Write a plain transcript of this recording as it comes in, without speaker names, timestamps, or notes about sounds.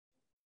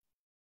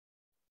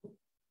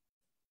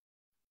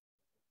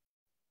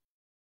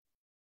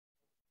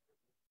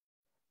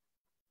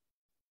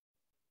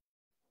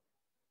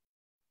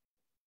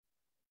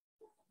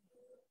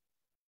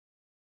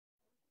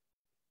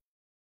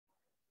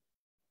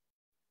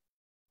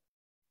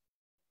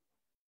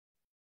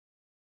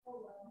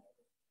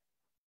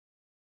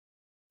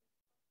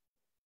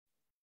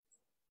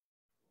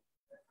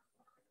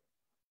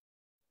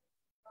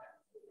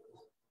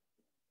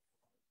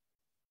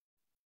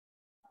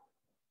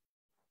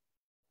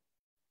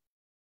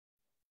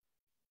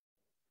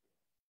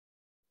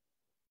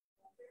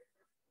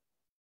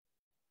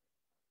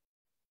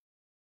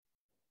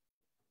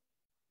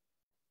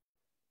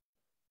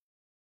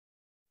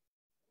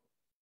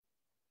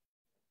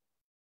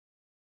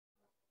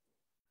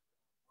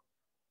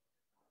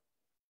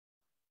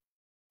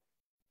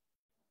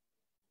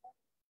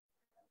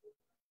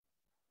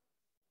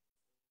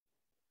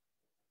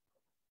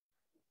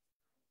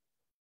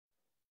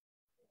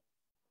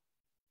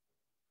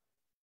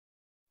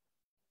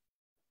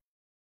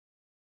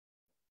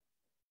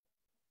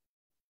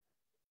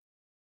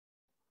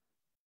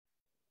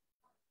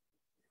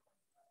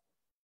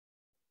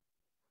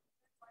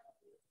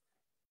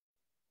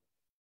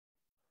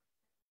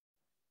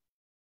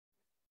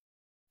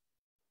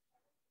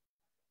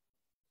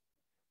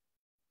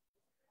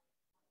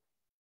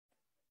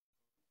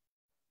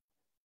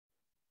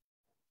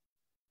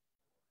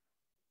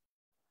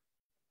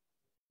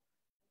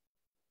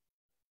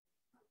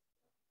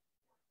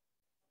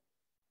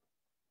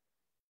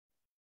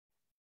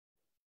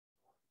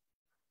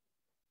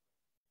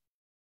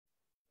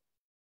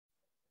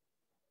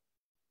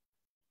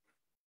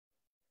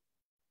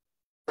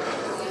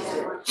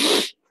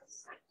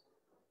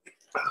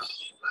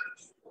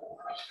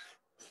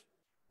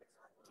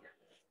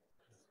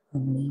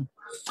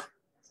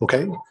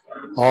Okay.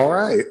 All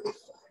right.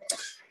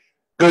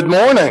 Good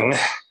morning.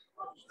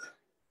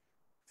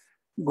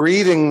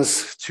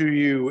 Greetings to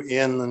you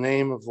in the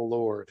name of the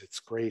Lord. It's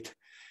great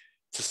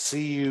to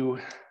see you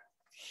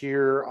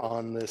here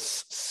on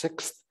this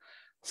sixth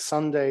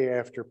Sunday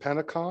after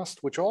Pentecost,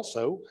 which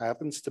also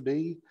happens to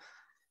be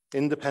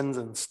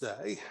Independence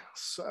Day.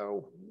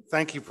 So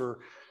thank you for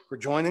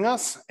joining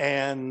us.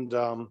 And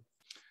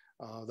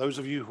those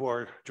of you who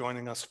are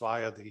joining us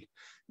via the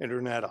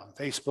internet on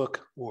Facebook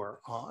or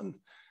on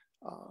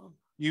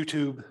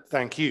YouTube,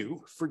 thank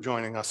you for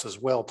joining us as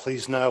well.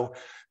 Please know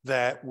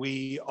that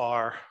we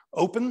are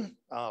open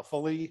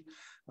fully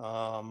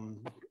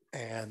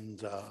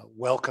and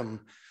welcome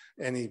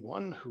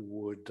anyone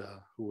who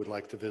would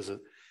like to visit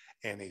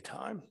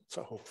anytime.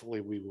 So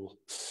hopefully we will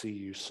see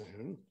you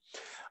soon.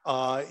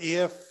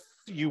 If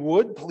you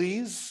would,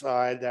 please,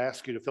 I'd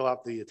ask you to fill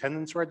out the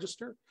attendance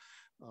register.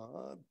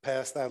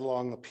 Pass that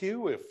along the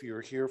pew. If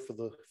you're here for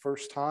the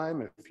first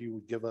time, if you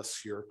would give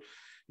us your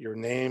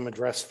name,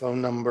 address,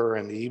 phone number,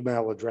 and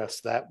email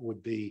address, that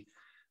would be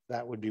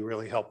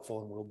really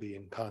helpful, and we'll be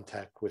in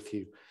contact with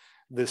you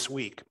this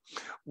week.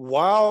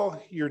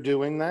 While you're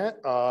doing that,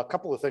 a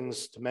couple of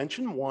things to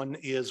mention. One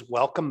is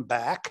welcome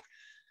back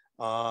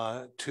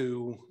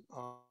to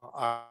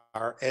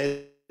our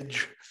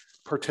EDGE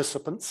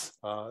participants.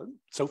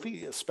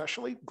 Sophie,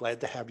 especially,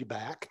 glad to have you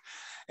back.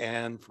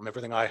 And from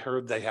everything I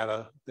heard, they had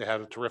a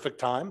terrific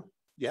time.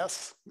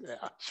 Yes,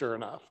 yeah, sure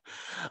enough.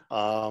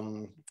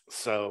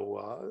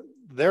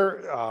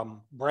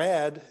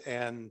 Brad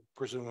and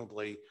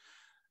presumably,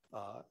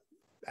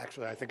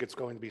 actually, I think it's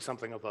going to be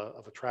something of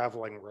a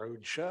traveling road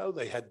show.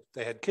 They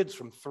had kids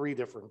from 3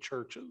 different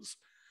churches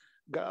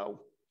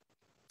go,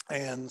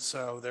 and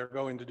so they're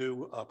going to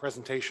do a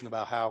presentation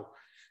about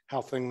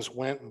how things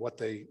went and what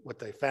they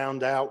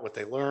found out, what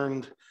they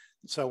learned,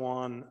 and so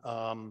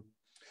on.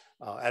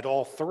 At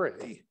all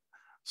 3.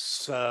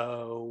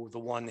 So the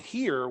one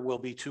here will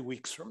be 2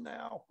 weeks from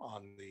now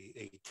on the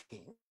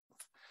 18th.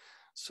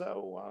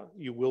 So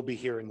you will be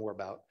hearing more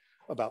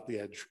about the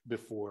EDGE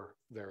before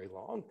very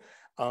long.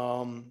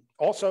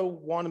 Also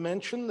want to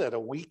mention that a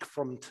week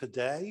from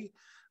today,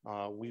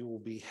 we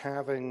will be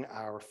having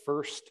our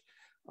first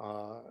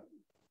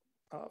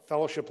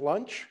fellowship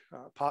lunch,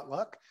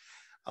 potluck,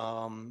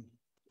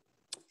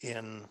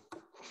 in,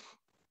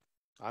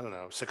 I don't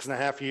know,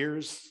 6.5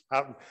 years.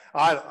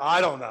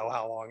 I don't know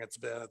how long it's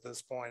been at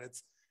this point.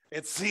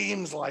 It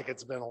seems like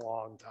it's been a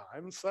long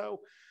time.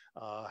 So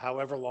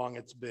however long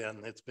it's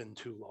been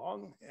too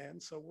long.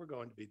 And so we're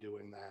going to be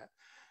doing that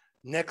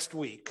next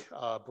week.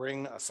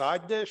 Bring a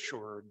side dish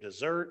or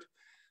dessert.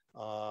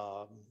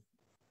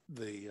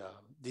 The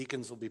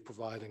deacons will be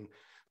providing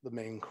the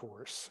main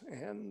course.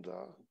 And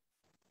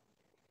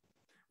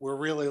we're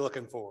really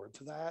looking forward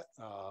to that,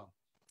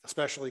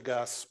 especially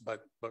Gus,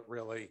 but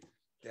really,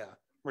 yeah.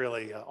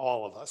 Really,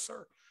 all of us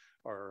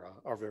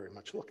are very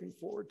much looking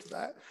forward to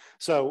that.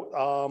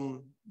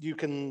 So you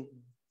can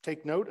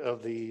take note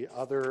of the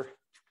other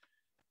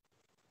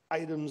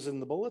items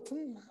in the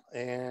bulletin.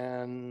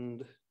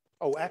 And,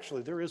 oh,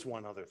 actually, there is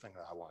one other thing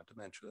that I wanted to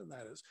mention, and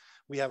that is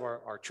we have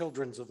our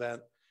children's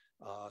event,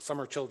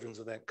 summer children's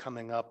event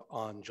coming up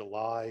on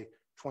July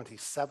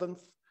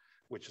 27th,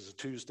 which is a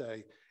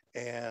Tuesday.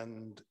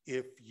 And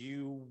if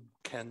you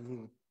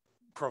can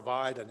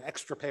provide an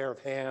extra pair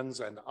of hands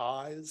and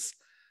eyes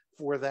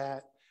for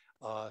that,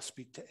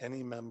 speak to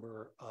any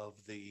member of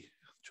the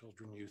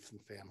Children, Youth, and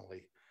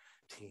Family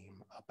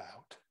team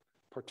about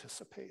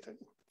participating.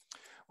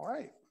 All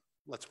right,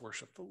 let's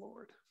worship the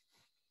Lord.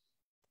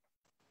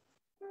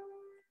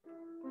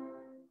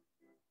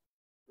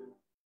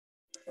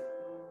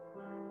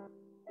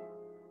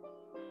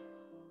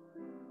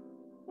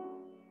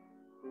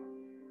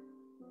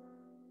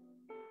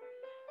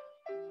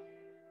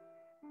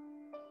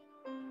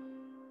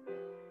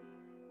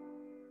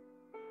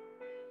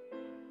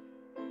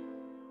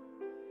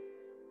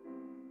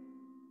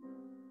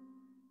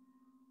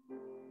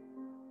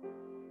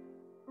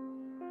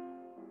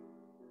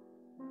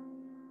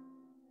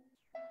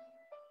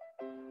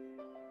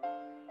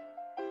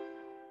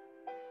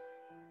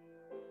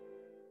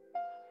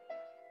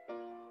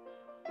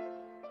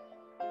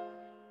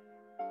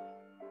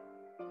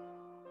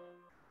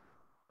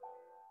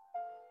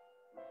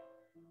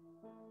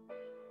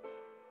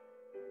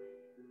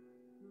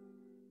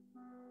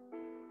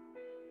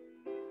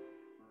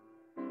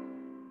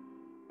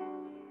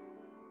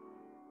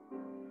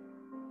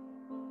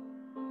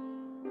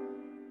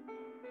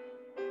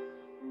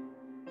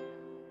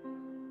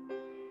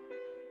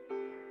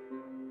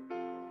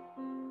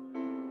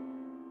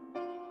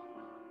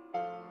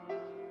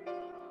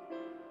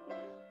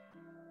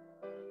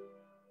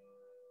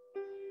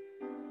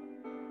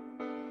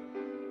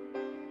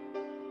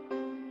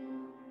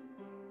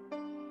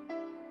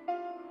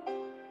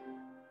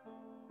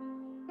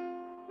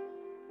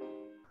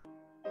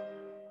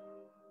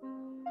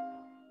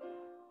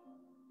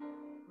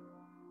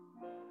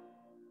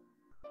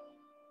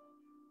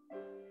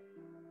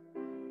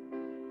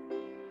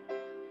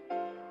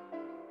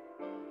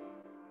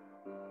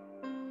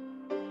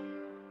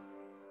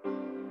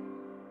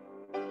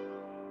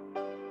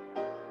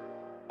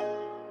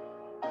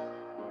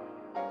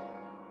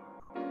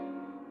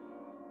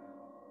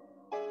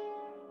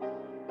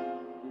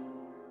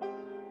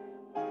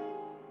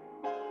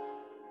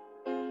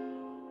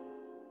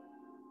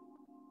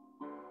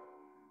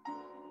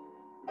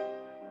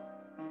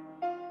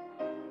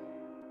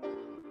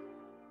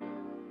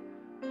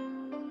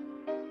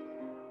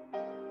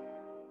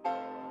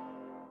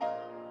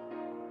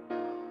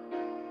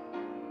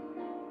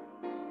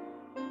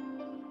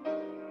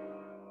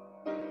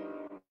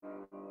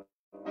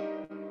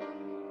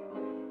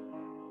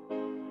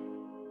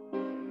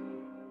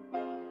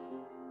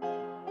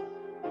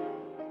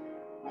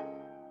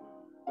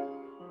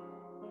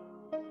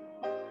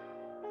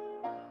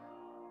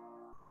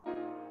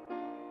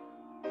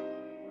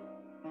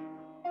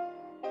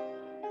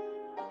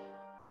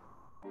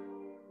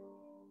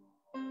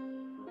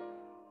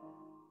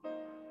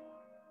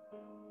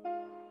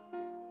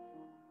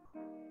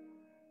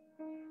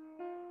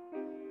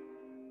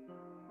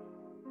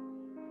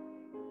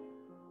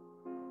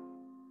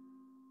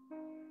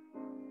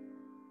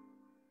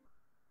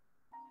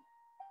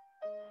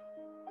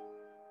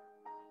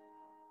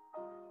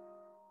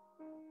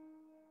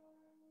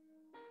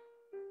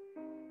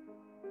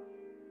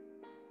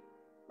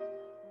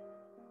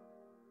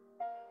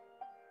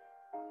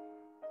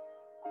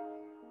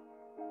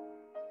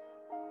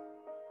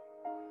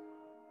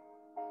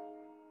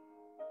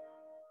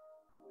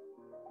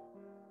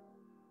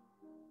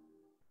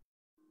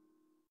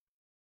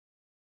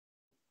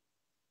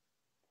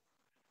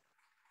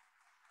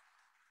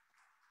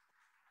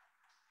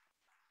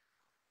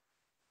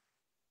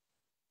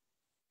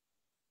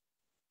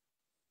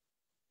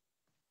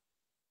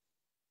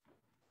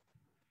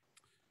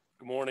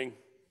 Good morning.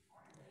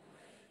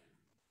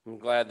 I'm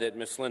glad that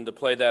Miss Linda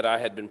played that. I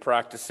had been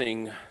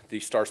practicing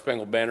the Star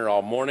Spangled Banner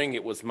all morning.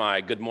 It was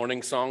my good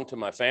morning song to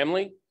my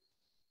family.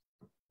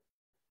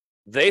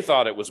 They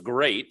thought it was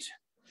great.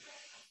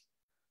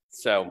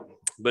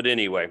 But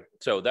anyway,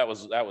 that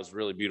was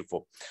really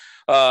beautiful.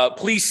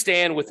 Please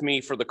stand with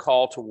me for the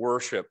call to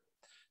worship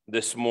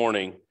this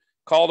morning.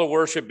 Call to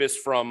worship is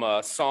from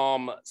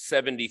Psalm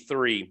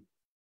 73.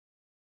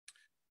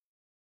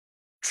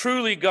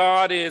 Truly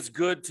God is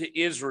good to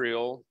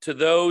Israel, to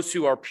those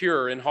who are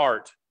pure in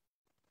heart.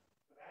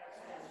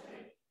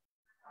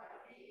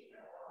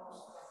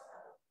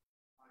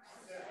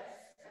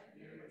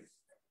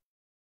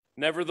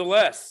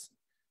 Nevertheless,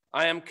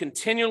 I am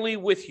continually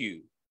with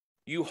you.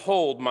 You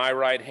hold my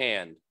right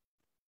hand.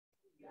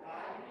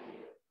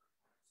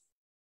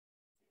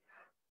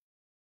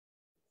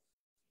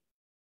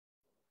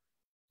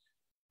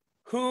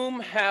 Whom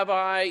have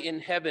I in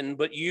heaven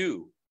but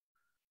you?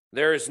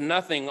 There is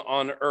nothing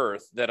on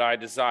earth that I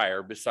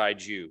desire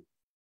besides you.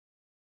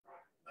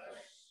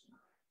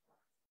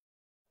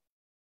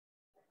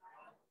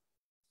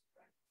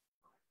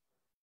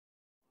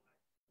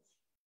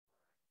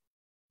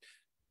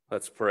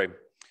 Let's pray.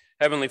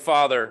 Heavenly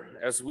Father,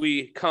 as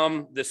we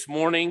come this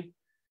morning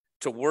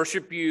to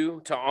worship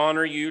you, to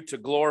honor you, to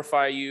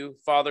glorify you,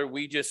 Father,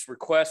 we just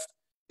request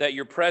that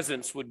your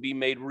presence would be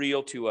made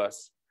real to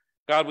us.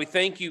 God, we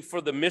thank you for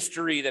the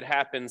mystery that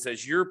happens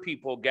as your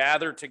people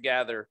gather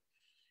together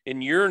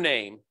in your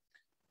name.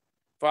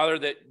 Father,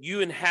 that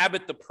you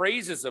inhabit the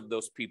praises of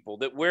those people,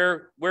 that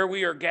where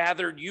we are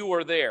gathered, you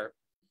are there.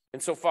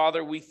 And so,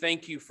 Father, we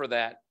thank you for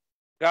that.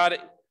 God,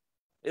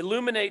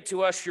 illuminate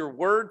to us your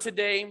word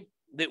today,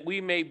 that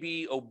we may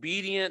be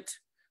obedient,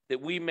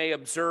 that we may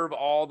observe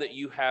all that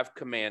you have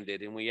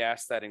commanded. And we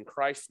ask that in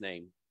Christ's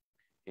name.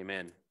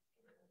 Amen.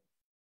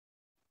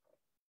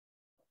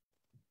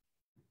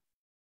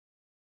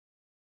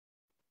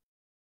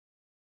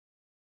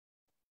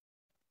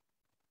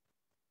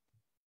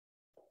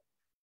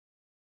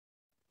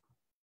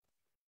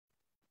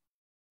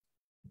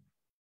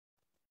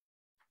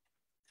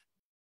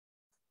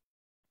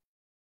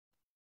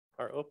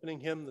 Our opening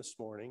hymn this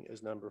morning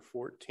is number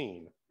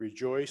 14,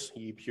 Rejoice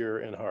Ye Pure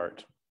in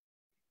Heart.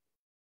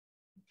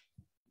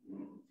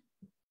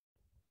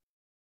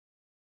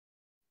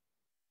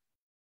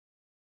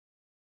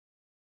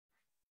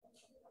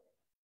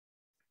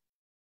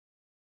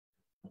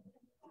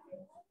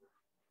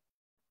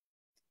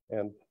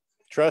 And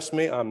trust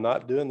me, I'm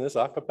not doing this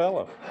a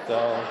cappella.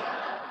 So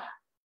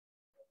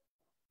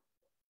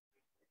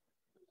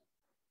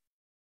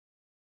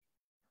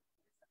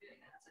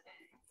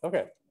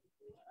okay.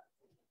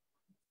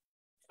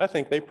 I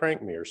think they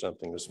pranked me or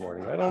something this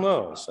morning. I don't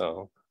know.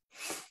 So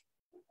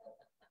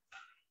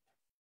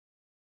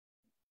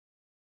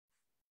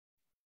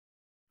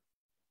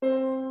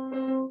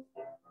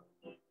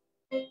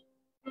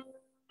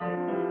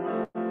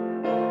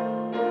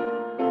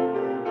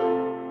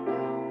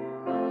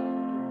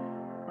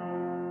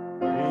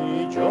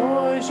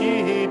rejoice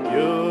ye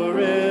pure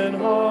in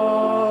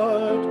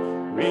heart,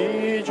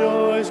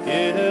 rejoice,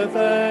 give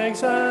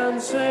thanks and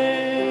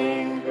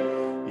sing,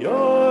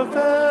 your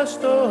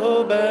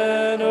festal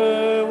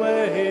banner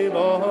wave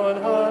on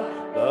high,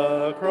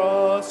 the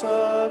cross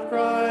of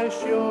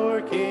Christ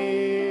your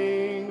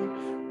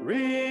King.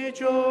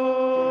 Rejoice,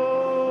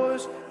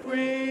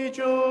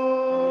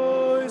 rejoice,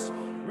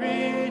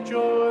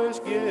 rejoice,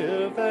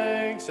 give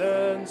thanks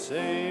and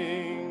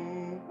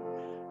sing.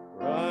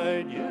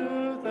 Bright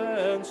youth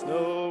and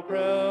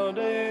snow-crowned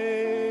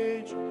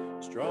age,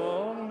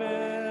 strong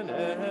men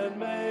and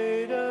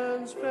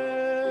maidens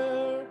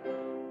fair,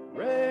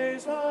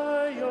 raise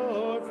high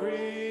your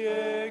free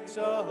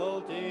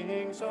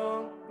exulting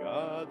song,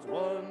 God's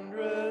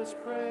wondrous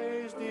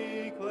praise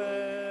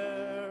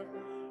declare.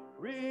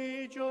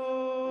 Rejoice,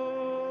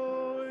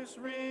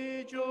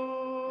 rejoice,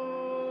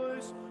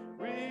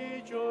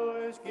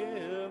 rejoice,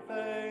 give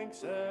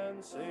thanks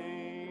and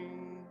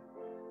sing.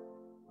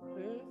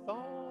 With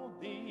all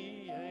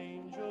the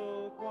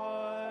angel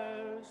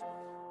choirs,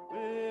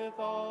 with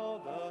all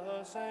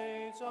the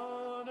saints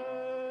on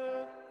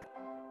earth,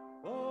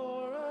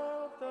 pour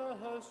out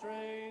the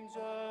strains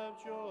of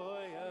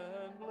joy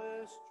and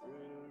bliss,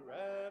 true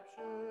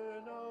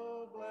rapture,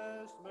 no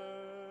blessed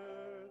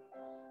mirth.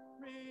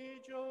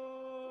 Rejoice,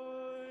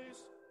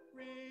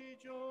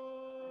 rejoice,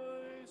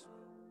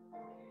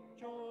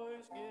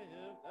 rejoice,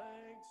 give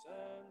thanks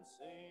and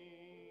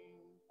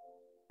sing.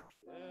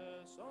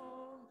 Yes,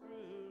 on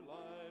through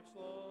life's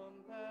long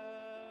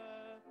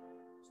path,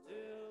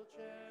 still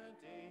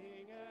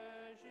chanting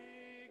as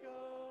ye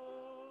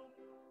go,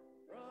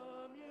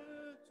 from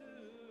youth to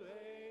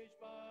age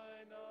by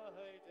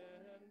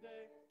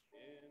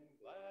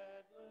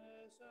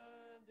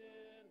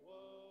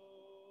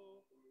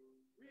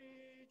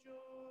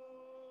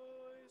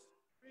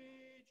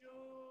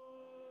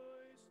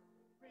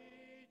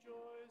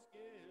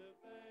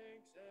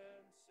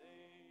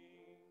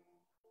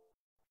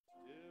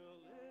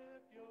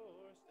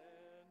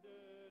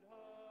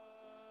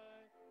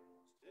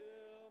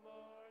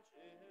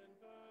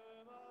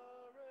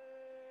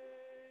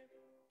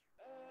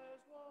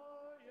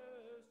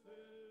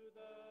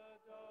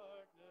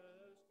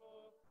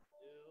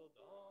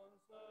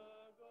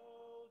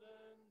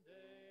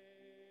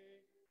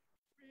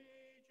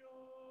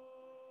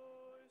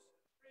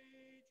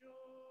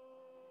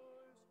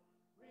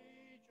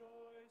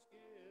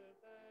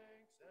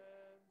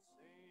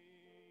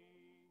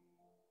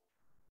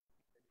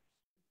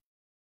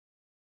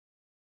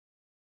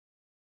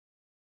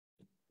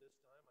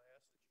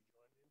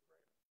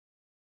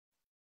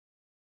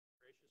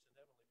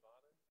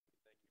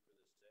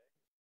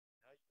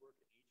work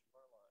in each of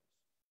our lives.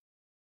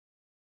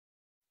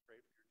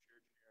 Pray for your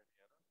church here in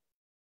Anna,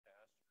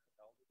 pastor,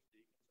 elders,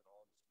 deacons, and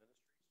all of its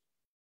ministries.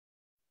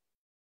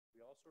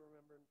 We also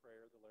remember in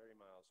prayer the Larry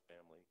Miles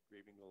family,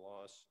 grieving the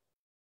loss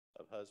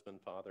of husband,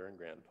 father, and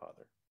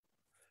grandfather.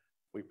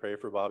 We pray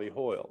for Bobby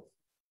Hoyle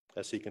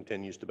as he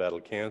continues to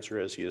battle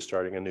cancer as he is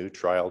starting a new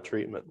trial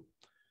treatment.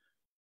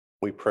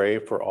 We pray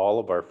for all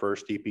of our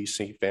First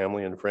EPC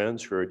family and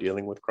friends who are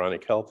dealing with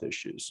chronic health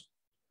issues.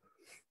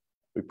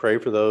 We pray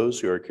for those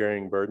who are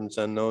carrying burdens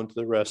unknown to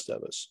the rest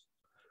of us,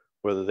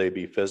 whether they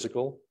be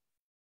physical,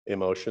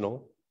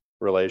 emotional,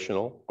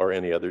 relational, or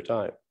any other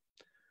type.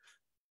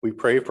 We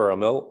pray for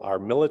our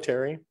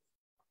military,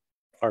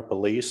 our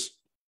police,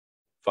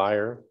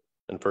 fire,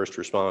 and first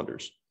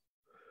responders.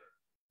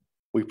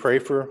 We pray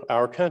for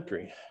our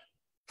country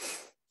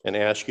and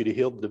ask you to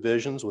heal the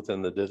divisions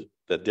within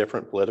the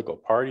different political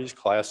parties,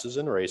 classes,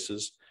 and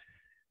races,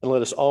 and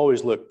let us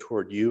always look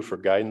toward you for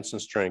guidance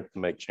and strength to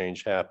make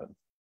change happen.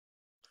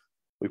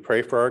 We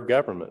pray for our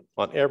government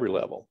on every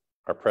level,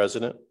 our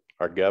president,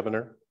 our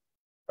governor,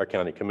 our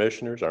county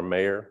commissioners, our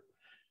mayor,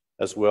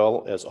 as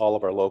well as all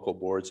of our local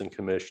boards and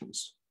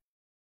commissions.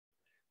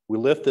 We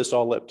lift this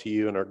all up to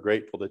you and are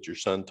grateful that your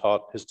son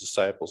taught his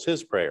disciples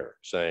his prayer,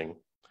 saying,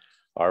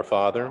 "Our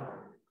Father,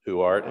 who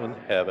art in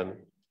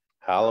heaven,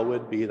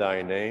 hallowed be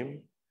thy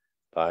name.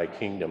 Thy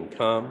kingdom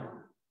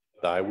come,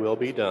 thy will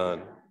be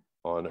done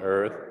on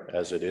earth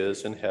as it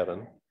is in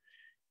heaven.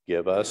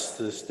 Give us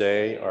this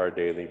day our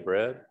daily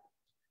bread,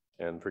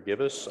 and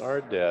forgive us our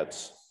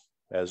debts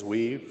as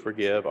we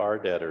forgive our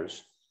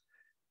debtors.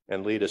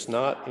 And lead us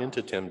not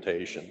into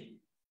temptation,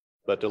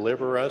 but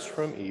deliver us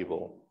from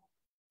evil.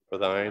 For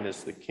thine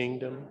is the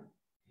kingdom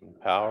and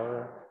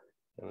power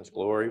and its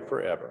glory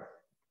forever.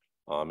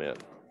 Amen."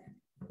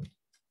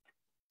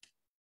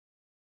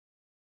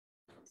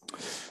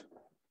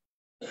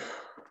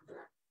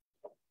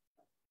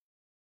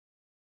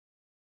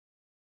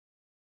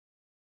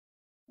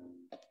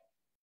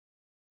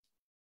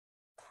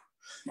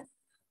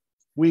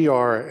 We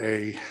are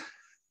a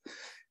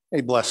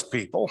blessed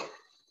people.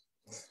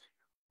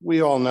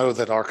 We all know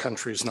that our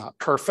country is not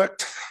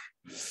perfect.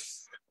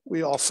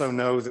 We also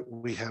know that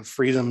we have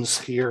freedoms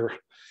here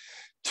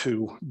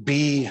to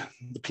be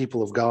the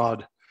people of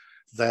God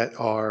that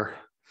are,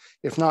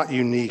 if not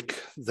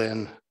unique,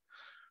 then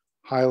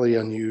highly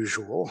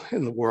unusual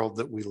in the world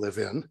that we live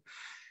in.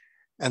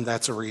 And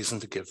that's a reason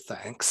to give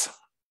thanks.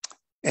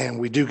 And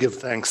we do give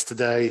thanks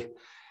today.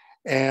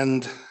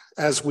 And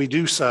as we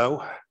do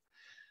so,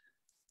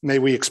 may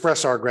we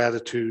express our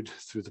gratitude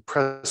through the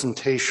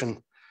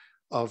presentation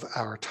of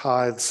our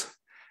tithes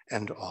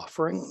and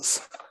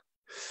offerings.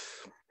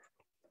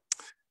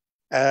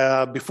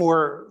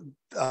 Before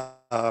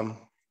I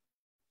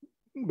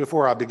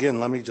begin,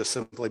 let me just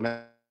simply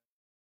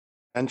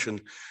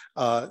mention,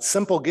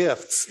 Simple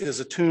Gifts is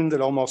a tune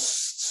that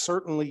almost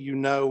certainly you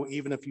know,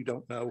 even if you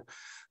don't know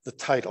the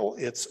title.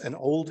 It's an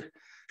old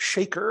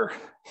Shaker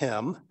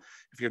hymn.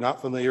 If you're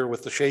not familiar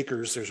with the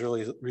Shakers, there's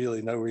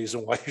really no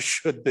reason why you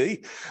should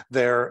be.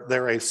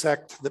 They're a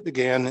sect that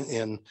began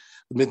in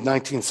the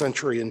mid-19th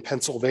century in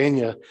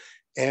Pennsylvania.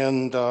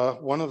 And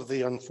one of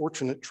the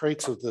unfortunate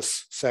traits of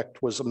this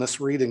sect was a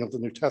misreading of the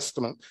New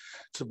Testament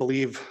to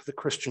believe that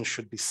Christians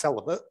should be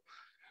celibate,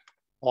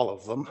 all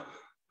of them.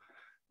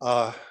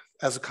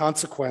 As a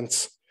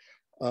consequence,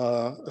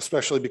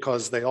 especially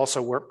because they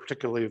also weren't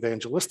particularly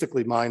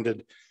evangelistically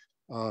minded,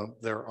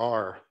 there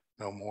are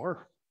no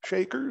more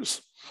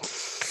Shakers.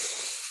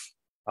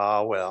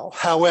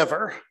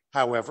 However,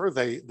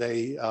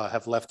 they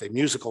have left a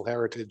musical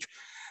heritage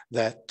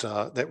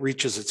that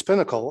reaches its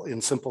pinnacle in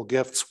Simple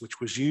Gifts,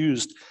 which was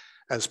used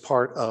as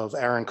part of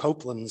Aaron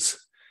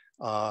Copland's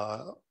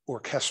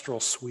orchestral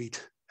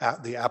suite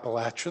at the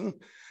Appalachian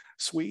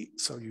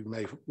Suite. So you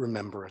may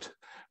remember it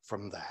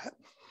from that.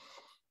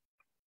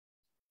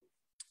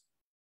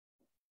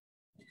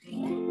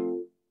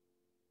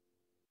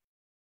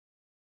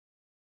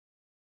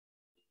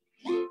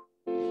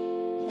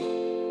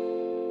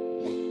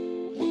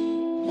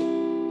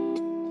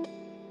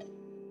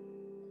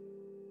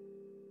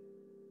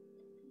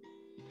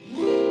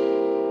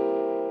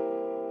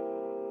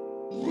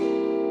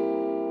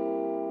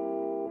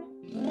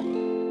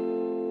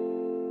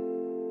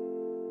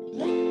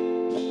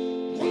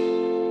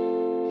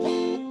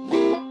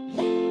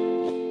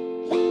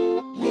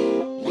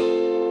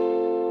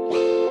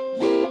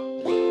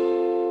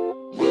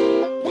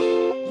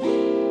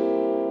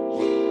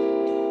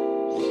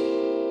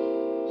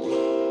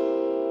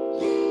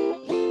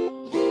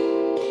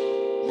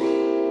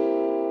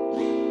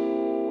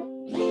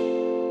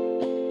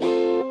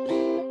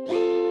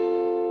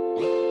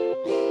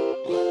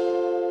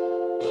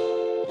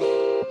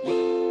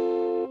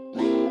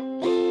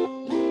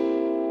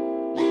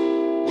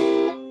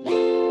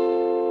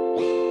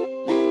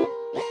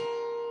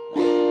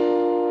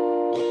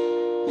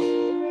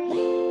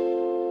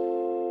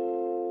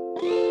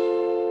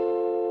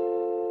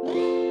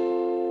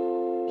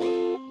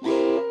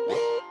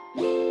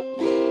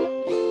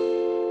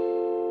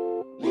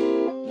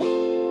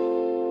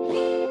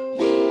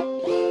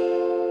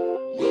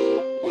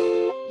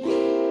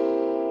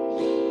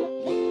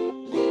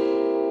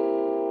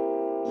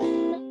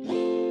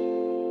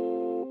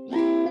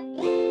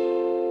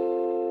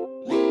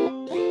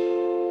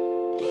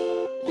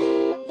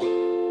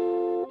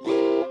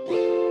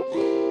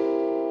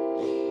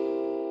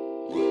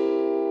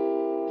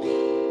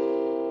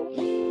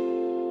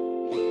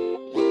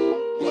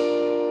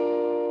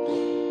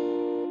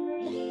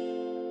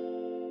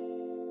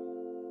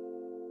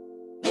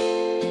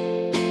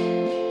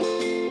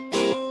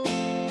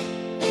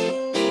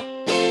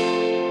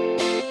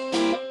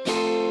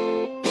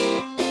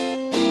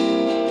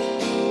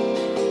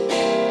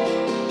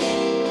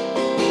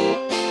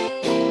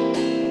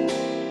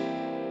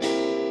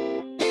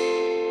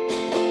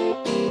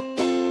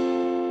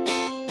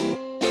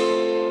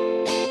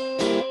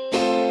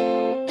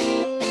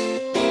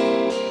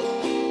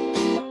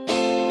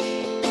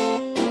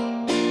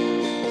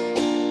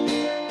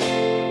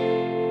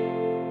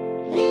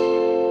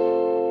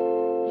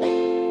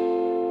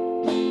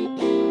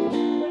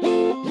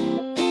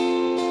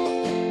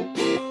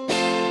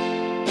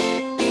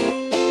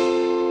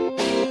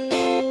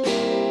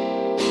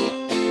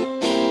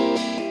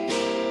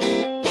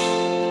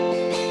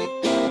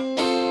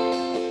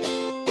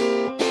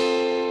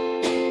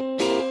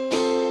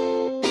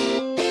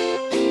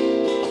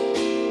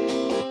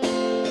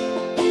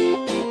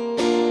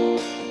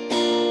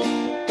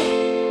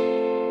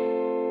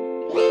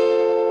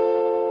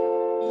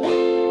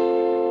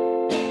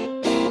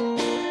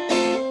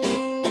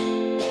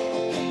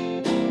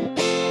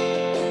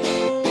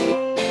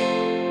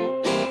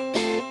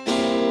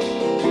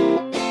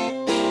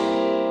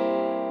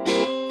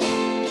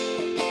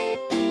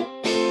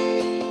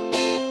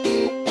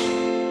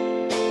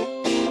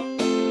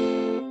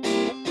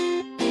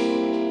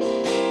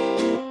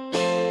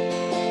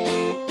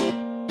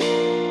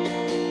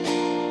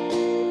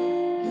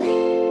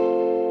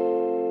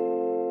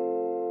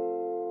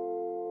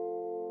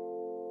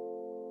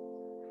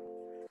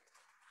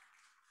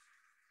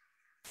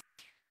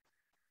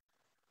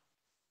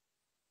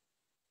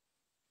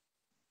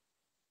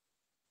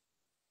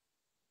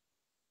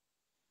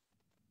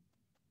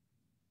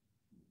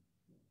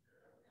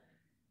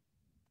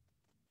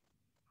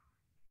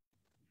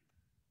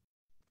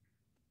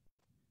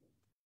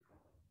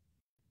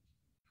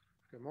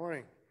 Good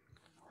morning.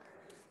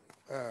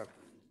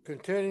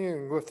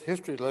 Continuing with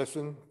history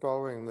lesson,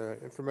 following the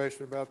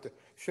information about the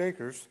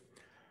Shakers,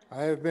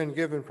 I have been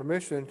given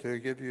permission to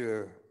give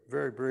you a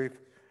very brief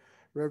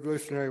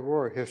Revolutionary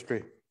War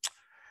history.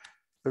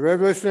 The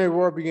Revolutionary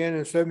War began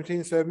in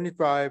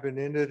 1775 and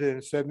ended in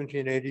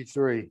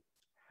 1783.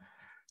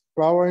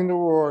 Following the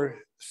war,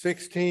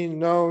 16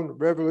 known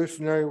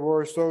Revolutionary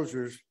War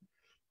soldiers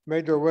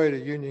made their way to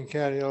Union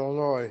County,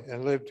 Illinois,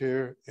 and lived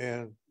here,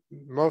 and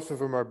most of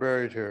them are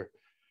buried here.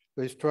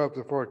 At least 12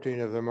 to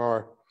 14 of them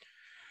are.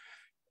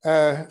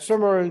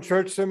 Some are in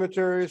church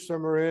cemeteries,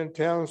 some are in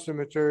town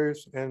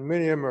cemeteries, and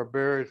many of them are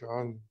buried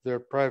on their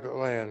private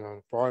land,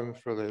 on farms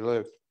where they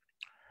live.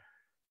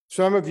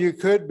 Some of you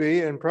could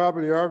be and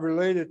probably are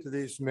related to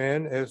these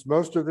men, as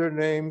most of their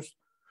names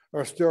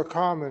are still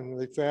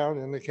commonly found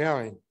in the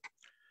county.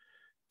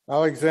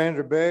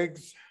 Alexander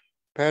Beggs,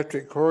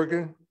 Patrick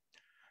Corrigan,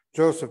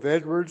 Joseph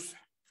Edwards,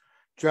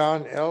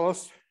 John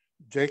Ellis,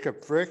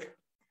 Jacob Frick,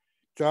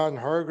 John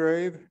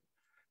Hargrave,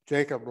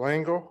 Jacob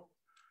Langle,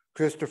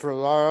 Christopher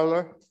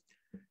Lyla,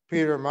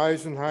 Peter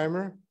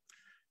Meisenheimer,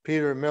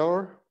 Peter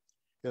Miller,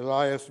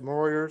 Elias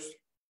Moyers,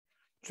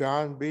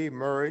 John B.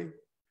 Murray,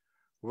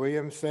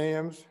 William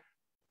Sams,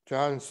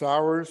 John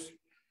Sowers,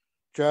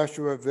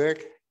 Joshua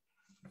Vick,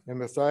 and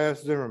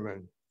Matthias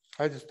Zimmerman.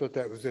 I just thought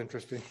that was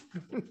interesting.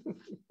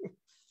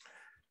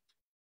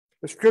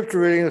 The scripture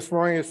reading this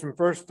morning is from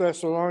 1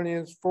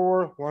 Thessalonians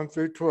 4, 1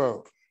 through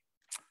 12.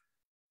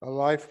 A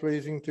life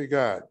pleasing to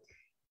God.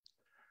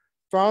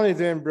 Finally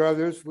then,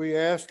 brothers, we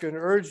ask and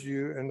urge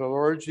you in the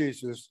Lord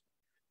Jesus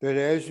that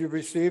as you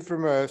receive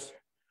from us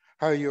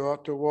how you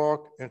ought to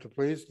walk and to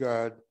please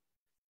God,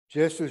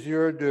 just as you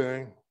are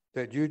doing,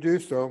 that you do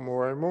so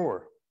more and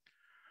more.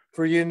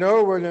 For you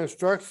know what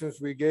instructions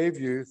we gave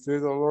you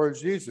through the Lord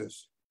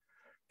Jesus.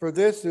 For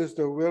this is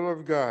the will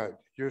of God,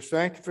 your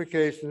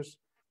sanctifications,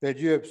 that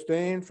you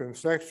abstain from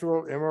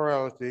sexual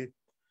immorality,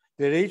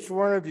 that each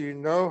one of you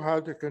know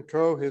how to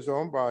control his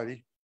own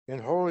body in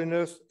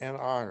holiness and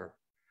honor,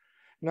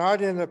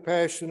 not in the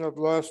passion of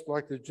lust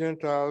like the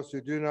Gentiles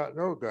who do not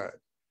know God,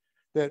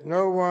 that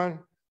no one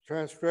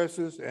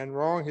transgresses and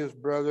wrong his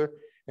brother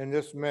in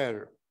this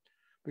matter,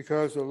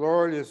 because the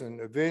Lord is an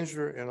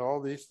avenger in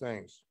all these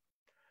things.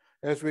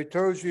 As we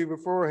told you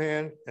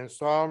beforehand and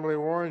solemnly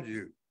warned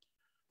you,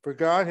 for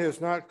God has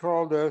not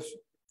called us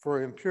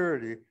for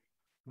impurity,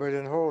 but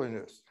in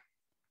holiness.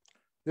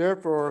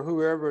 Therefore,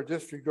 whoever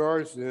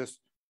disregards this,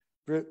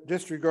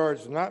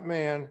 disregards not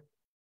man,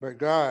 but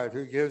God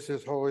who gives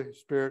his Holy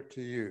Spirit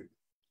to you.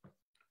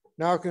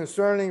 Now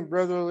concerning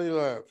brotherly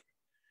love,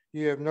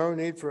 you have no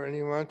need for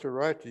anyone to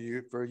write to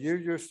you, for you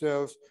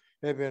yourselves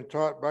have been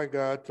taught by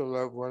God to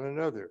love one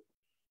another.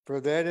 For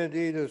that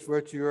indeed is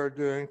what you are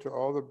doing to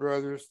all the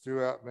brothers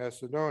throughout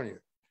Macedonia.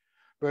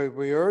 But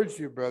we urge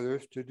you,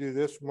 brothers, to do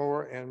this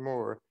more and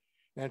more,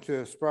 and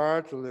to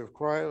aspire to live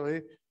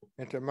quietly,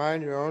 and to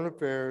mind your own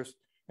affairs,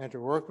 and to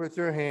work with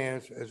your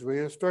hands as we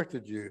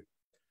instructed you,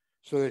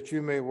 so that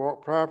you may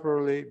walk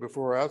properly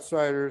before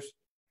outsiders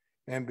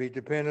and be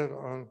dependent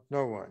on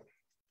no one.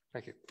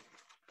 Thank you.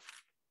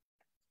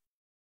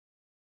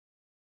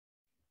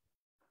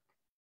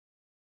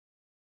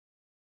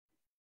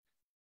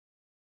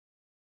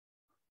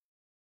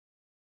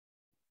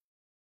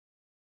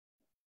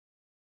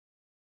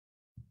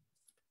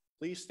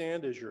 Please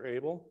stand as you're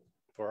able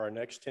for our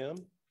next hymn.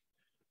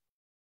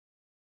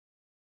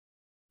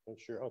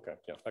 Sure, okay,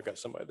 yeah, I got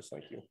somebody to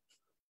thank you.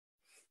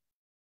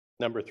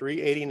 Number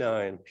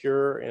 389,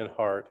 Pure in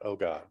Heart, O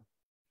God.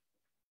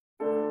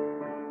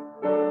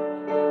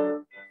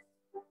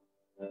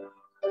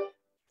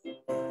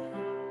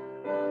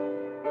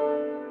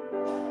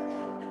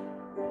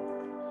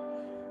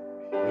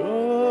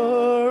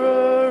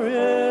 Pure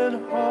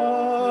in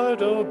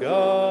heart, O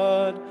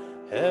God,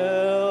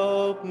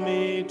 help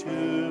me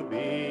to be.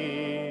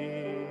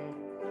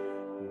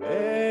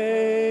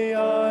 May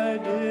I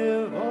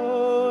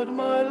devote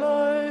my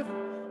life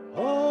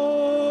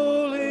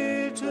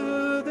wholly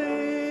to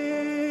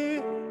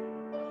thee.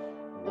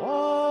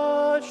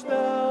 Watch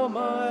thou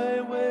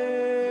my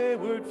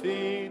wayward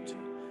feet,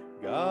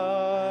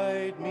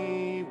 guide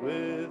me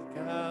with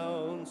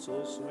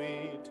counsel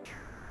sweet.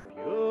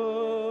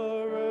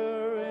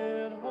 Purer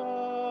in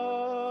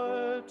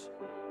heart,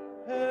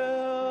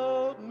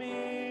 help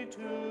me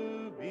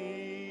to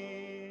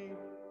be.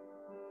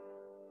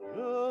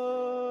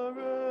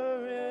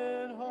 Purer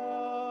in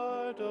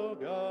heart, O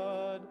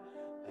God,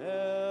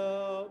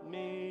 help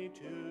me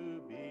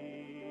to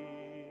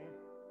be.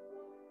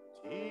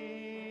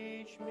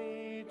 Teach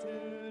me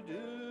to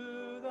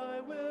do thy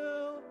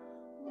will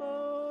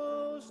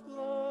most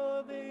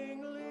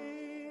lovingly.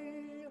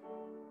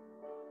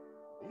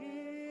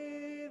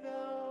 Be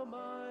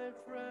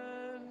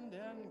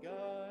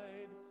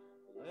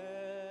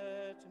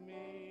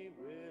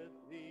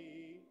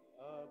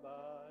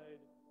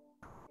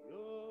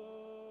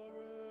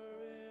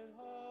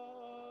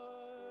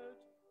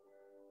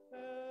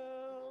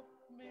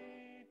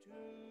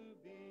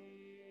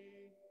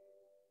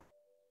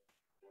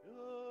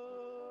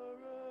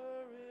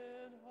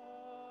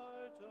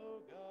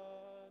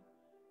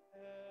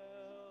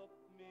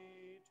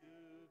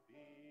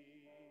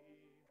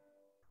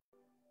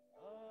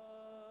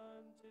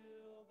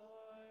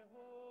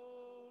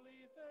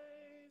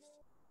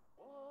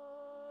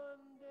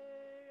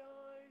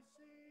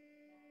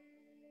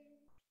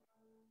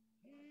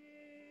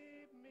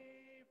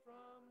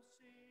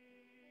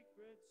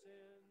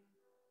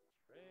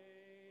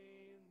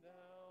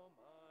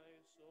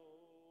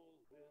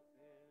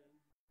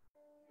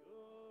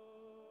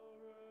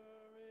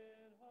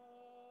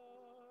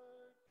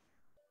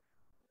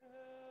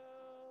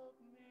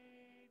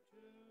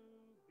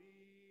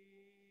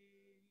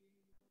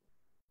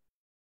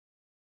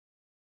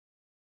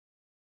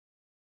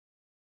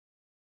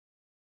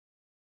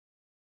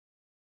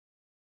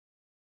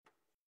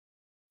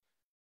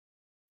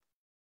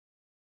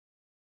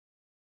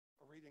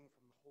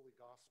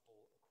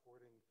Gospel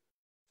according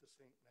to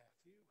St.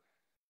 Matthew,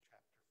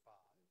 chapter 5.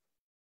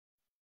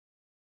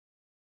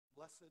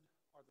 Blessed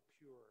are the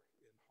pure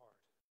in heart,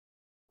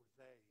 for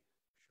they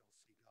shall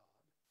see God.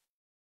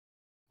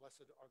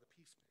 Blessed are the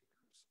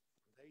peacemakers,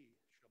 for they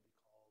shall be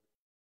called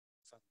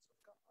sons of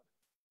God.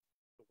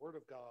 The word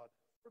of God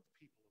for the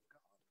people of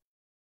God.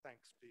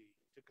 Thanks be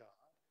to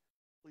God.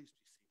 Please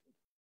be seated.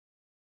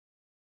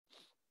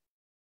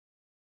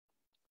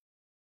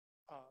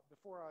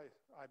 Before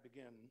I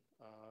begin,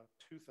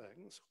 two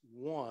things.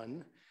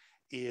 One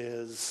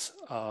is,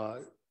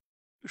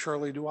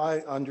 Shirley, do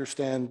I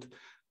understand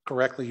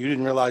correctly? You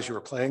didn't realize you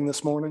were playing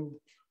this morning?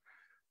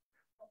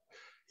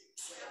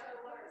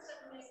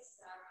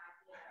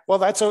 Well,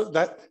 that's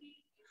not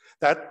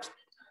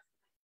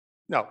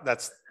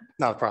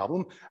a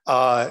problem.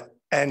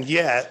 And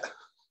yet,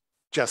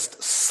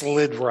 just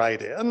slid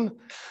right in.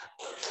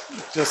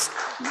 Just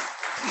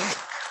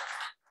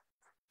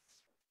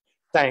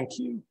thank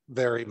you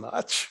very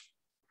much.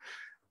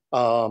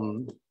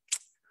 Not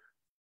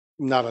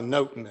a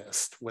note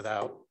missed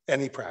without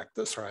any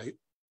practice, right?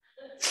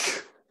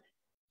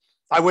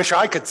 I wish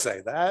I could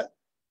say that.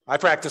 I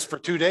practiced for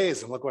 2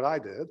 days and look what I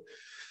did.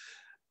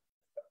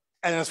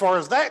 And as far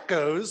as that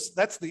goes,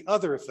 that's the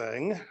other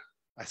thing.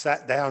 I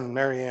sat down and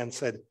Marianne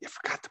said, "You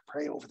forgot to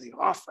pray over the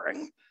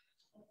offering."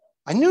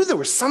 I knew there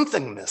was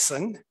something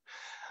missing.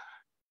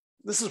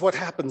 This is what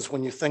happens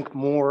when you think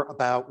more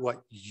about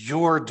what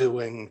you're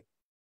doing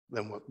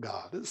than what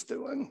God is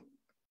doing.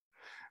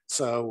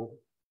 So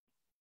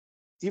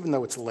even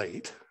though it's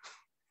late,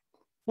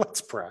 let's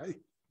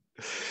pray.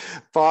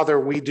 Father,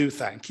 we do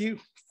thank you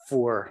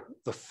for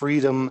the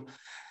freedom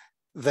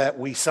that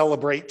we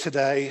celebrate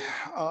today,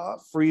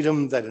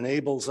 freedom that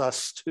enables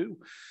us to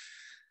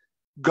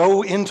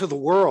go into the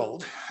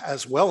world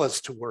as well as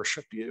to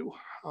worship you,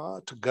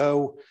 to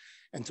go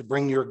and to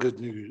bring your good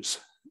news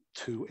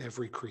to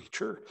every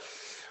creature.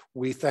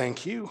 We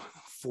thank you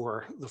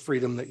for the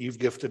freedom that you've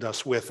gifted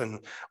us with,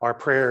 and our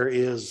prayer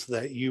is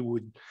that you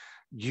would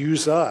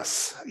use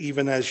us,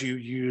 even as you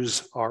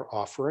use our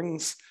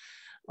offerings,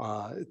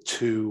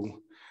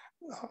 to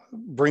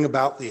bring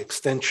about the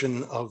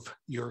extension of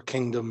your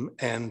kingdom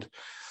and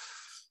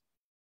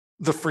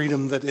the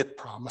freedom that it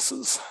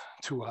promises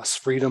to us,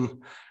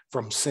 freedom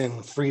from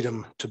sin,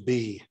 freedom to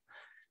be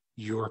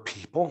your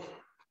people.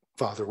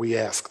 Father, we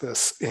ask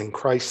this in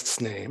Christ's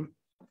name.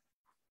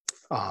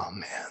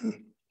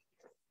 Amen.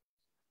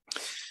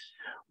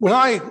 When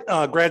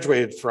I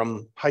graduated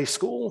from high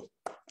school,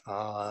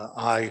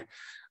 I,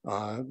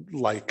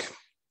 like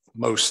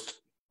most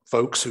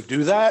folks who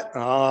do that,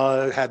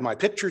 had my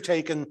picture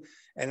taken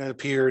and it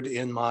appeared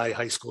in my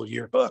high school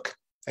yearbook.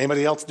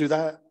 Anybody else do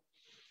that?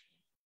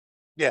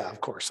 Yeah, of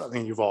course. I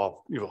mean, you've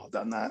all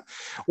done that.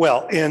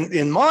 Well,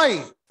 in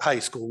my high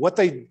school, what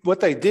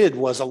they did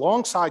was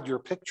alongside your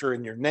picture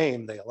and your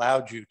name, they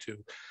allowed you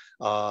to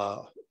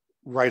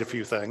write a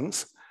few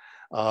things.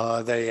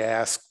 They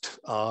asked,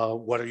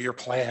 what are your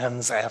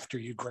plans after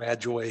you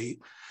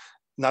graduate?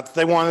 Not that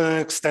they wanted an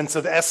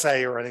extensive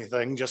essay or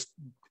anything, just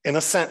in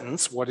a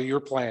sentence, what are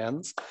your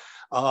plans?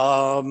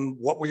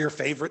 What were your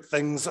favorite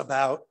things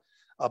about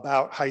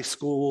high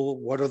school?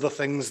 What are the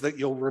things that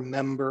you'll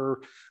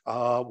remember?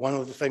 One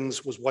of the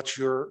things was what's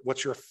your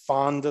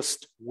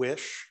fondest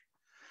wish?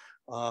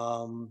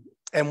 And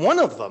one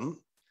of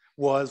them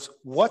was,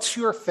 what's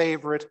your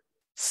favorite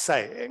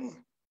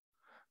saying?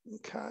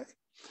 Okay.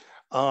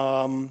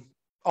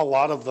 A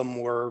lot of them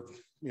were,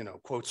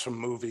 quotes from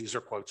movies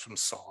or quotes from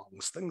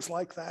songs, things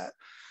like that.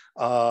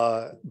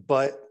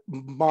 But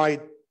my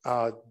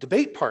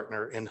debate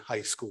partner in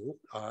high school,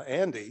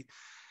 Andy,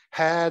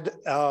 had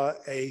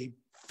a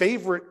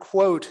favorite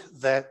quote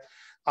that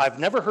I've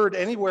never heard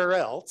anywhere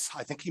else.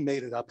 I think he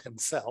made it up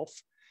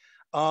himself,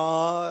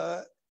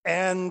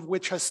 and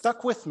which has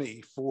stuck with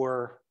me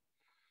for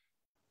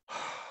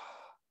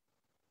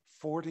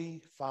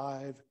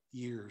 45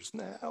 years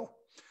now.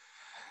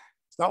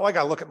 It's not like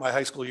I look at my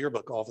high school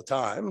yearbook all the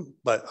time,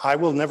 but I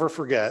will never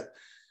forget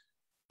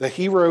that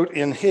he wrote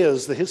in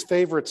his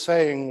favorite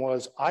saying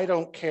was, "I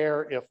don't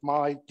care if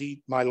my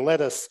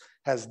lettuce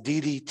has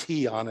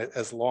DDT on it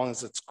as long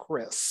as it's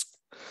crisp."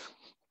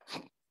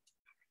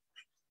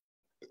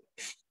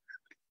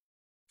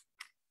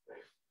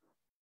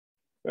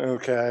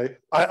 Okay,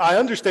 I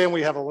understand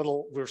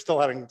we're still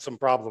having some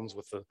problems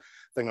with the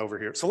thing over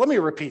here. So let me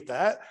repeat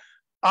that.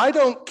 I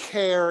don't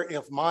care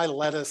if my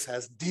lettuce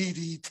has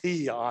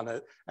DDT on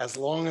it as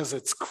long as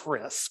it's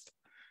crisp.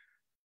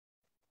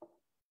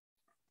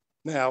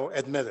 Now,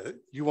 admit it,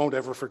 you won't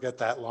ever forget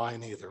that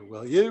line either,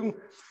 will you?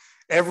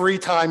 Every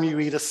time you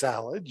eat a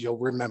salad, you'll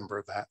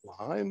remember that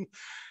line.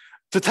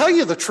 To tell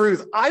you the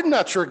truth, I'm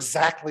not sure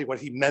exactly what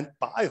he meant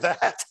by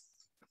that.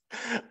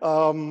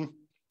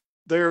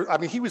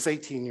 He was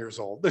 18 years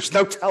old. There's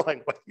no telling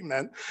what he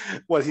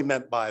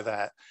meant by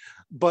that.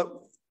 But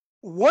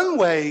one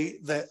way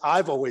that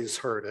I've always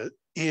heard it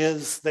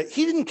is that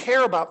he didn't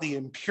care about the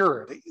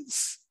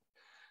impurities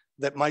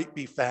that might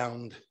be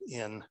found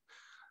in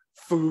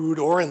food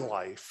or in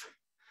life,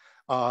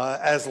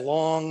 as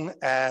long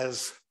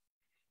as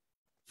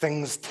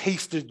things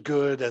tasted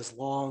good, as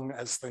long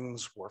as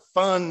things were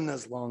fun,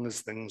 as long as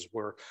things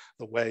were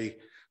the way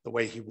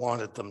he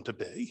wanted them to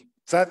be.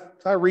 Is that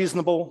a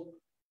reasonable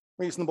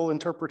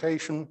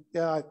interpretation?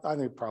 Yeah, I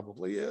think it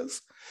probably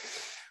is.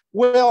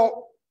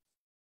 Well,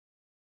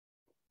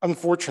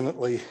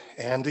 unfortunately,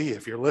 Andy,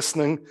 if you're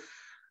listening,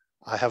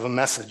 I have a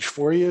message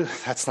for you.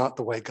 That's not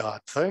the way God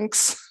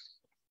thinks.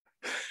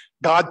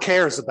 God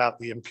cares about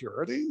the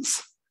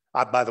impurities.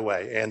 By the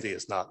way, Andy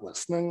is not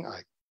listening,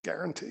 I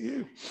guarantee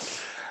you.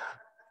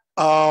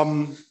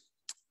 God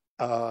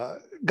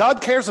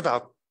cares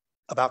about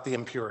the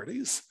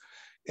impurities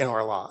in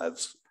our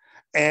lives.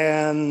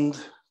 And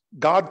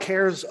God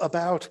cares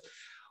about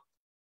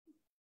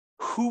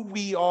who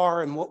we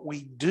are and what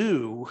we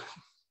do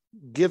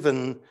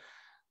given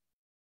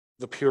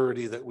the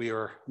purity that we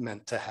are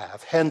meant to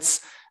have.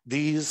 Hence,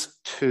 these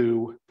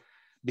two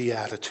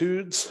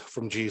Beatitudes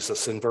from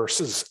Jesus in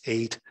verses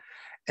 8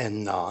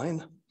 and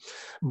 9.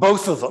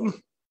 Both of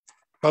them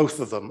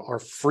are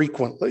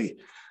frequently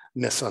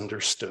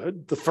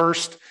misunderstood. The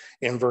first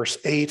in verse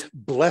 8,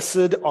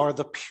 blessed are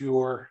the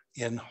pure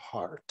in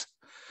heart,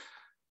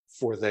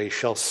 for they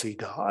shall see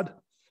God.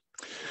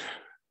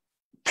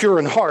 Pure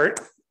in heart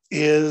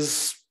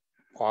is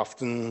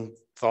often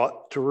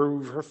thought to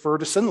refer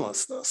to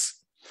sinlessness.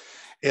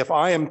 If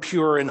I am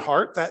pure in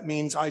heart, that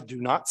means I do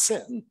not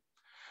sin.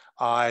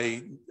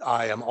 I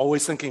am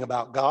always thinking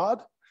about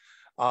God.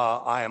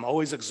 I am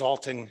always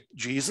exalting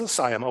Jesus.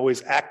 I am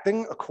always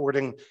acting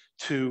according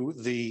to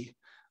the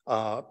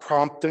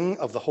prompting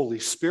of the Holy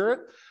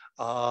Spirit.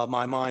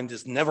 My mind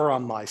is never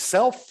on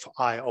myself.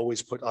 I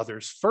always put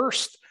others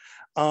first.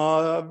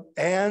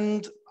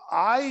 And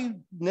I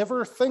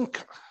never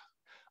think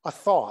a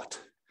thought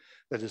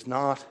that is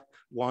not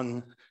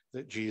one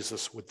that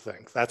Jesus would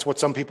think. That's what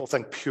some people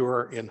think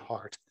pure in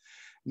heart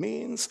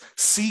means.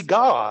 See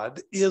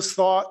God is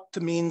thought to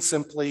mean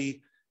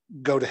simply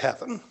go to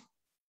heaven.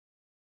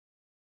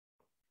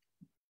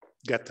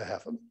 Get to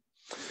heaven.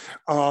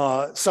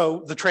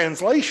 So the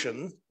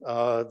translation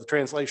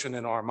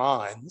in our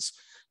minds,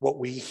 what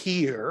we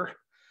hear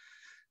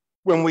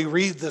when we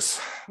read this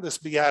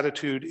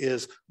beatitude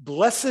is,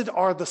 blessed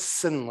are the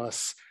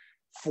sinless,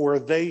 for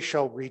they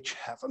shall reach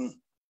heaven.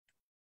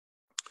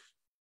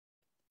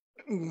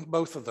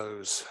 Both of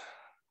those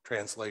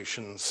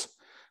translations,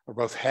 or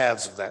both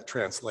halves of that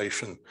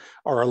translation,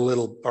 are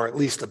at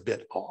least a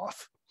bit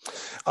off.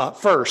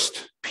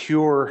 First,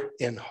 pure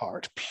in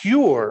heart.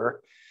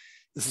 Pure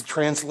is a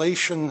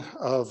translation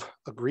of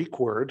a Greek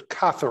word,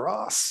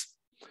 katharos.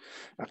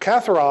 Now,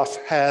 katharos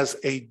has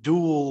a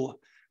dual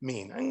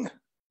meaning,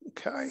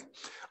 okay?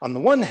 On the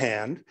one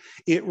hand,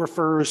 it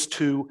refers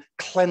to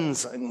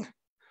cleansing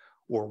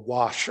or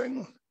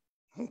washing,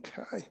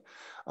 okay?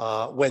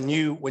 When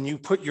you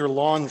put your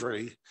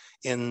laundry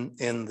in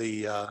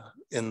the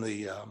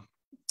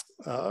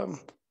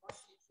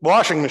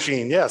washing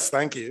machine, yes,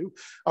 thank you.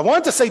 I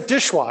wanted to say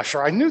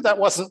dishwasher. I knew that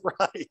wasn't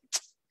right.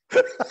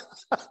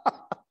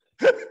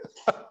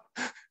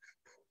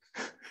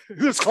 It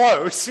was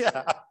close,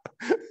 yeah.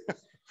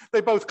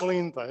 They both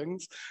clean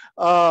things.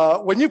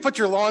 When you put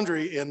your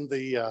laundry in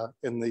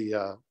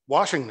the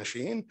washing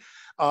machine,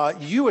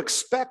 you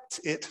expect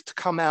it to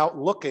come out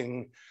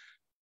looking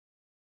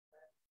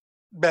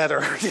better,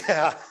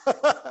 yeah,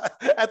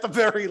 at the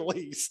very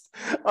least.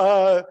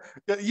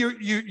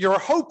 Your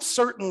hope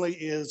certainly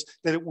is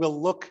that it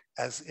will look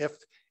as if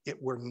it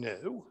were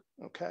new,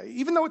 okay?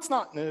 Even though it's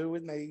not new,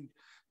 it may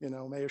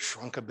have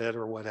shrunk a bit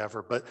or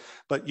whatever,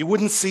 but you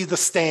wouldn't see the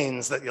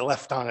stains that you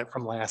left on it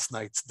from last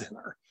night's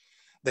dinner.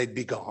 They'd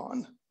be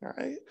gone, all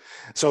right?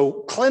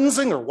 So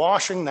cleansing or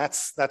washing,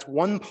 that's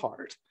one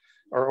part,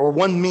 or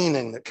one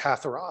meaning that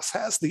katharos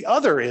has. The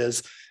other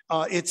is,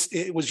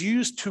 it was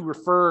used to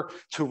refer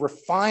to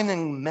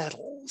refining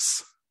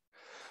metals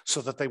so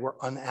that they were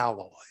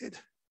unalloyed,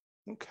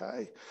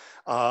 okay?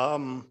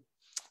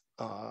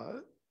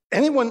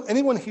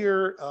 Anyone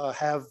here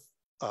have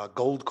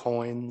gold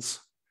coins?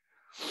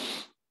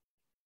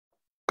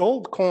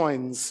 Gold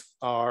coins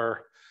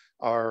are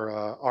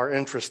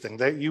interesting.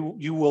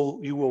 You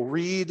will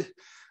read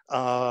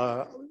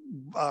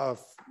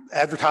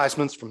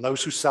advertisements from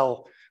those who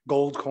sell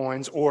gold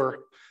coins or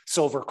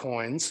silver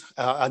coins,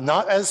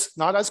 not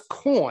as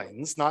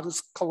coins, not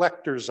as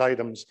collector's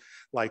items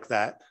like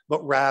that,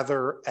 but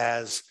rather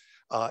as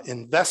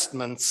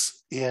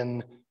investments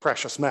in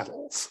precious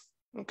metals.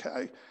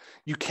 Okay,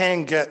 you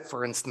can get,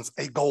 for instance,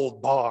 a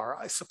gold bar,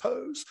 I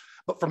suppose,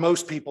 but for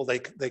most people,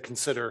 they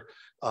consider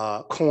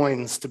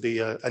coins to be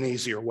an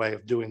easier way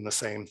of doing the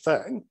same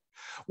thing.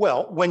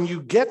 Well, when you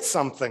get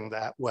something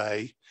that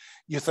way,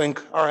 you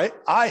think, all right,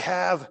 I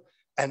have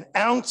an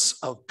ounce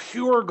of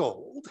pure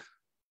gold,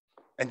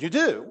 and you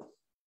do.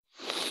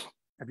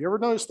 Have you ever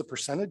noticed the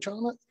percentage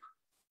on it?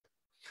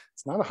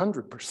 It's not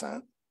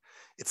 100%,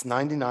 it's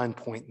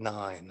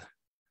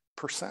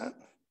 99.9%.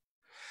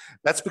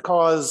 That's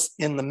because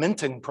in the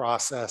minting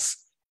process,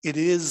 it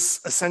is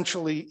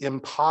essentially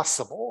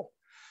impossible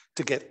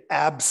to get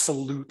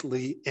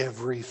absolutely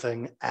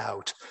everything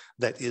out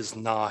that is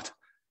not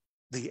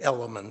the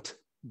element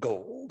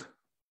gold.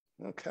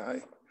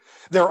 Okay.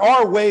 There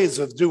are ways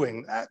of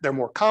doing that. They're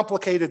more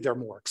complicated, they're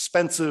more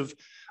expensive,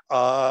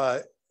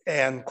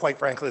 and quite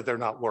frankly, they're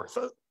not worth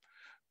it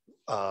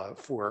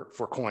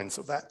for coins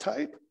of that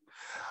type.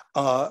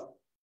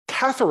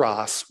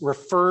 Katharos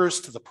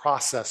refers to the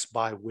process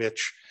by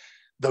which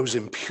those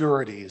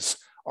impurities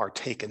are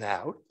taken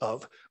out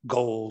of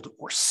gold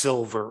or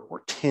silver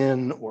or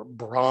tin or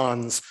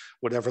bronze,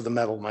 whatever the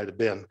metal might have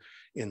been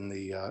in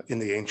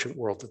the ancient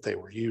world that they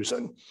were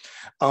using.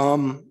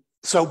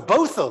 So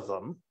both of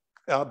them,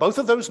 both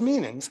of those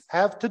meanings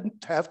have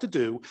to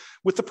do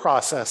with the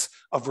process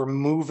of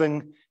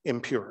removing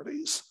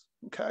impurities.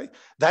 Okay,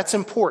 that's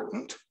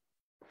important.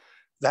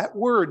 That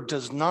word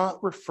does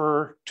not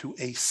refer to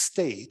a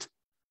state,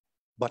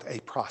 but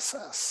a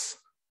process.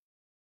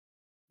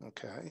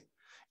 Okay, it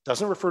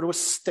doesn't refer to a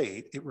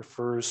state, it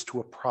refers to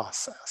a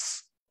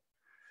process.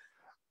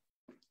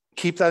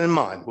 Keep that in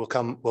mind. We'll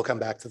come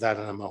back to that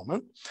in a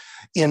moment.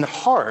 In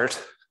heart,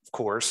 of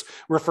course,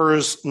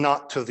 refers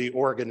not to the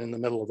organ in the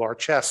middle of our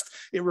chest.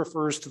 It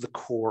refers to the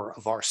core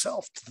of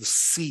ourself, to the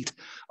seat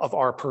of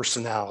our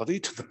personality,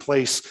 to the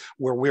place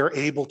where we're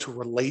able to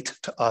relate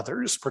to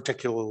others,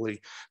 particularly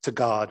to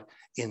God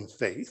in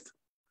faith.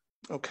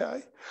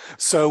 Okay,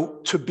 so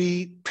to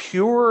be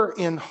pure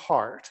in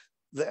heart,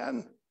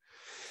 then,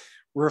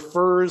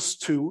 refers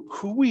to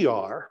who we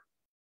are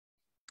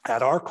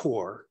at our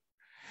core,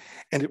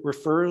 and it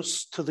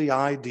refers to the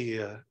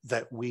idea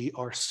that we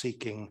are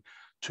seeking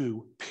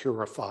to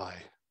purify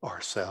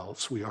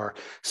ourselves. We are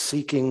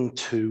seeking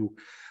to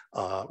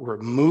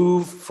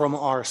remove from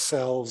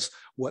ourselves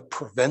what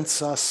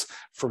prevents us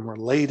from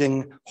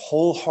relating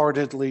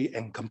wholeheartedly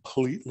and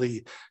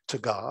completely to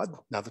God.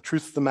 Now, the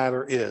truth of the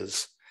matter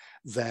is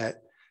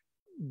that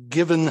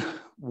given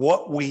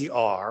what we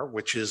are,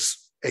 which is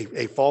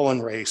a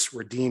fallen race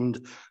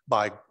redeemed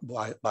by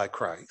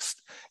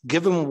Christ,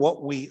 given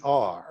what we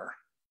are,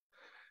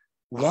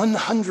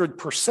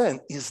 100%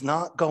 is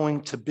not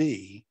going to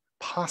be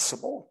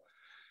possible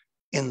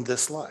in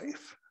this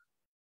life.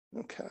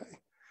 Okay.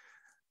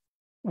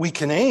 We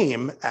can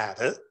aim at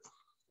it,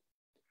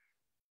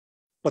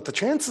 but the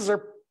chances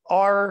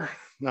are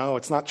no,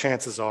 it's not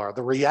chances are.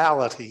 The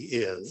reality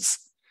is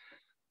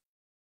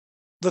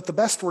that the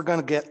best we're going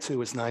to get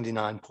to is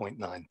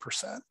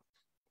 99.9%.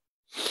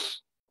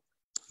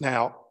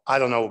 Now, I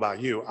don't know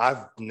about you.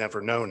 I've never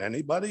known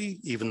anybody,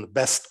 even the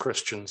best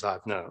Christians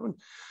I've known,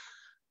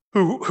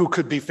 who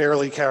could be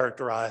fairly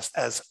characterized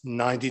as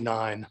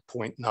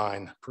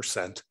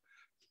 99.9%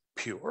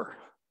 pure.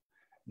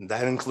 And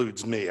that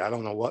includes me. I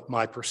don't know what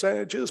my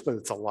percentage is, but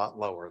it's a lot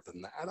lower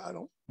than that. I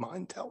don't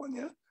mind telling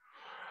you.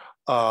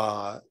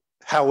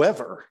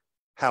 However,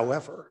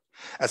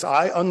 as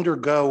I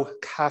undergo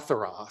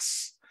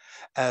katharos,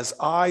 as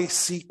I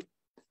seek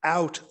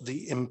out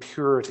the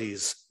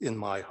impurities in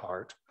my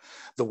heart,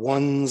 the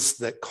ones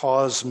that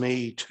cause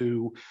me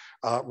to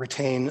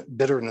retain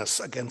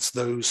bitterness against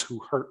those who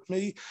hurt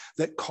me,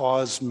 that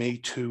cause me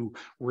to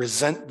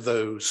resent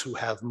those who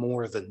have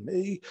more than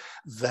me,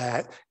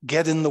 that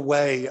get in the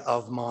way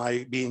of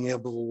my being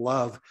able to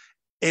love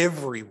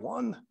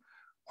everyone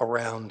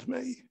around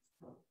me.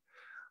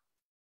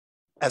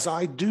 As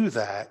I do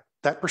that,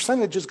 that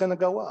percentage is going to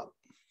go up.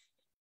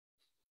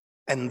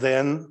 And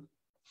then,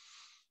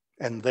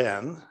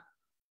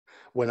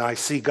 when I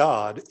see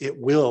God, it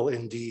will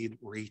indeed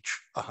reach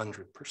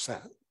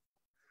 100%.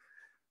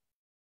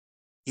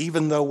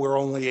 Even though we're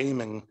only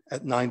aiming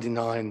at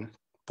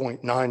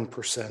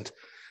 99.9%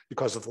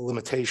 because of the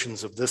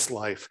limitations of this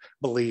life,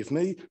 believe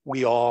me,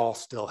 we all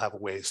still have a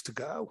ways to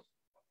go.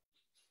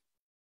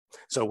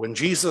 So when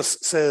Jesus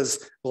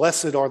says,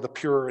 "Blessed are the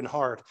pure in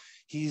heart,"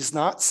 he's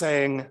not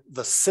saying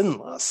the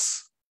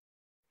sinless.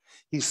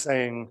 He's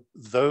saying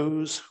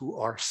those who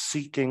are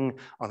seeking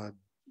on a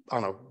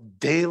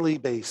daily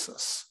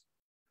basis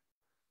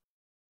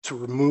to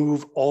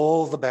remove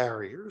all the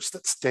barriers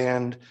that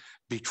stand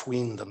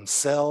between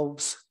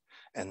themselves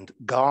and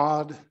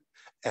God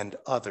and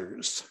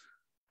others.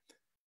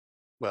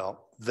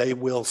 Well, they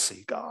will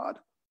see God.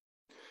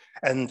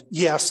 And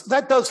yes,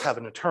 that does have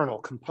an eternal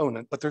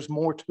component, but there's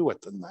more to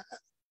it than that.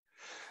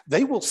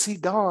 They will see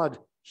God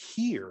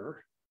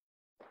here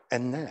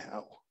and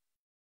now.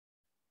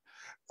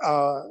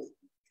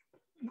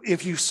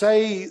 If you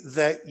say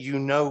that you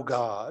know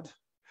God,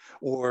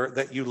 or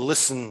that you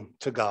listen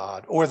to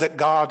God, or that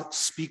God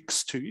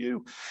speaks to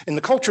you, in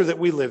the culture that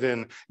we live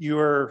in,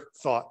 you're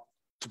thought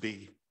to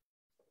be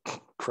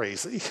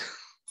crazy.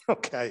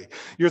 Okay,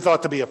 you're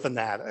thought to be a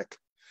fanatic.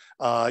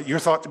 You're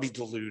thought to be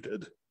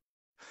deluded.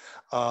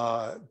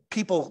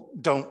 People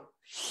don't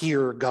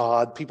hear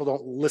God. People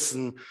don't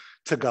listen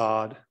to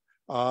God.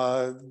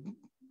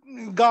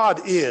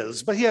 God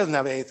is, but he doesn't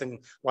have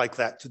anything like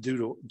that to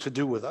do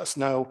with us.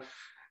 No,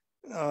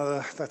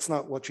 that's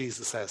not what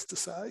Jesus has to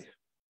say.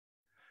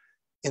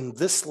 In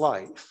this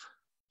life,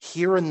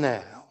 here and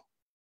now,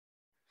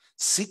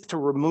 Seek to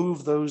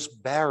remove those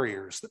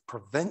barriers that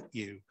prevent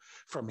you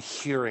from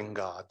hearing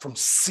God, from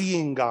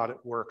seeing God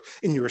at work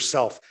in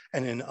yourself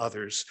and in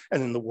others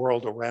and in the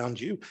world around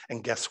you.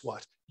 And guess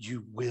what?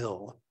 You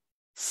will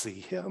see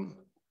him.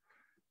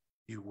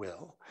 You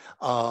will.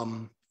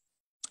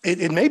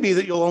 It may be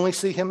that you'll only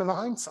see him in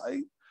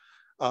hindsight.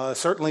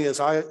 Certainly, as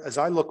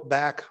I look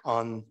back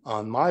on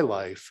my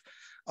life,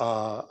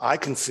 I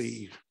can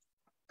see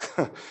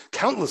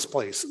countless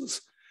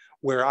places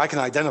where I can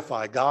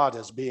identify God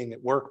as being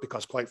at work,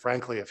 because quite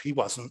frankly, if he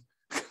wasn't,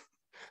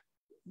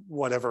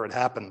 whatever had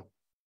happened,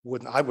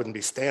 I wouldn't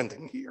be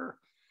standing here.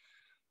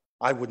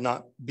 I would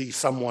not be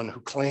someone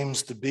who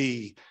claims to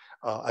be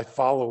a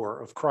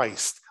follower of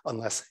Christ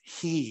unless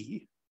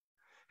he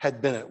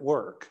had been at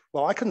work.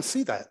 Well, I couldn't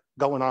see that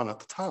going on at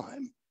the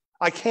time.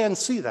 I can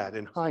see that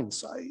in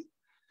hindsight.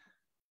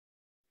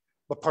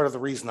 But part of the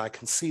reason I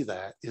can see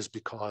that is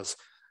because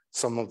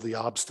some of the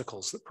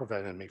obstacles that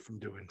prevented me from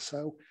doing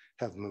so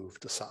have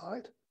moved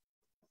aside.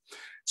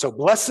 So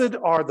blessed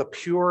are the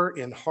pure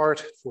in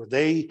heart, for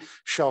they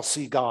shall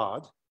see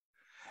God.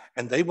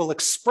 And they will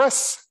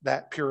express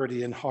that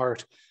purity in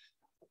heart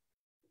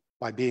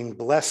by being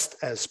blessed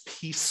as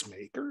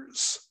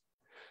peacemakers,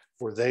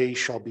 for they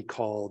shall be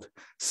called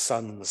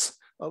sons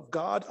of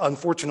God.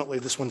 Unfortunately,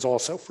 this one's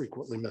also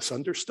frequently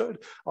misunderstood.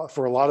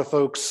 For a lot of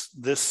folks,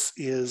 this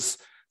is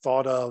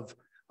thought of,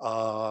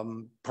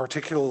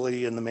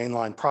 particularly in the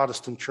mainline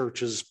Protestant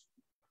churches,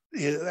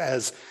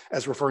 as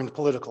referring to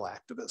political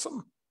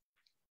activism.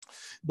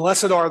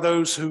 Blessed are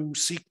those who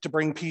seek to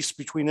bring peace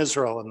between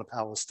Israel and the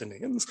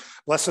Palestinians.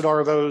 Blessed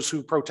are those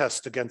who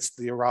protest against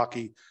the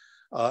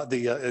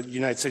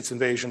United States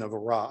invasion of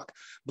Iraq.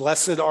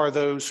 Blessed are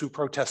those who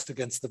protest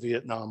against the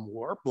Vietnam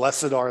War.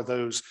 Blessed are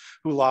those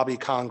who lobby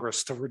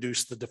Congress to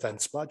reduce the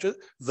defense budget.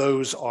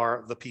 Those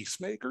are the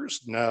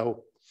peacemakers.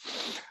 No,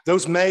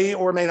 those may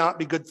or may not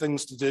be good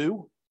things to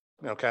do,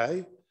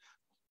 okay?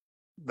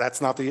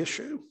 That's not the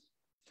issue,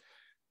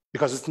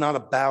 because it's not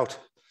about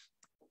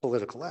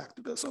political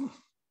activism.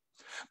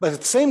 But at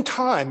the same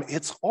time,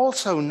 it's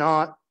also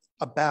not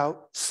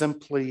about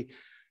simply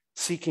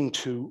seeking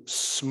to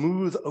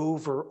smooth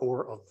over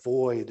or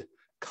avoid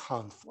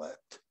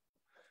conflict.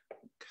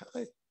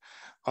 Okay.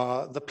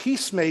 The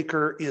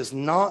peacemaker is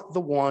not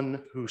the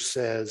one who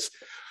says,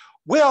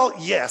 well,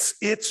 yes,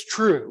 it's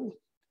true.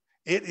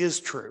 It is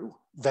true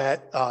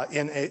that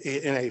in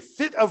a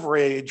fit of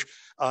rage,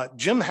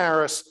 Jim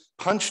Harris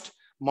punched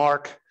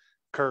Mark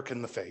Kirk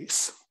in the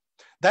face.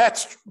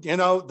 That's,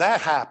 that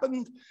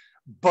happened,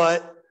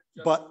 but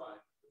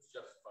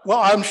well,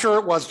 I'm sure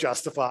it was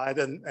justified,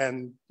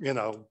 and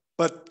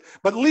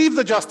but leave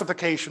the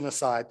justification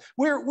aside.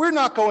 We're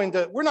not going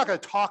to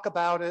talk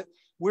about it.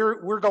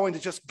 We're going to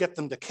just get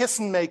them to kiss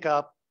and make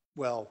up.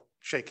 Well,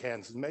 shake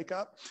hands and make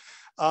up.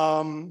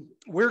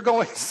 We're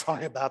going.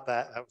 Sorry about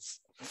that. I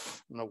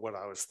don't know what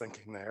I was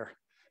thinking there.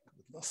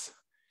 Goodness.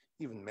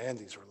 Even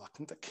Mandy's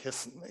reluctant to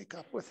kiss and make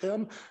up with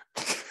him.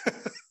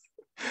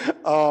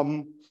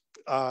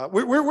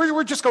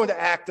 We're just going to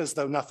act as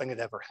though nothing had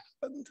ever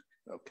happened.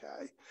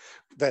 Okay,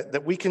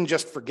 that we can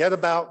just forget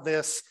about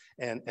this,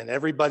 and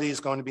everybody's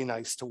going to be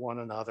nice to one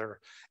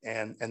another,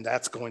 and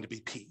that's going to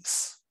be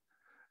peace.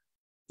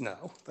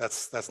 No,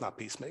 that's not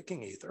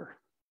peacemaking either.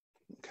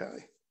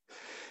 Okay,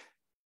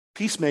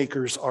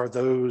 peacemakers are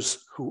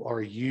those who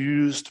are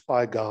used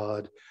by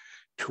God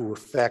to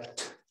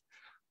effect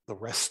the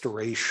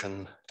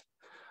restoration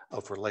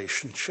of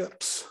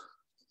relationships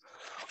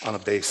on a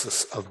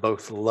basis of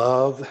both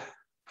love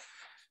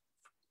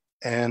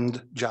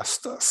and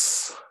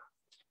justice.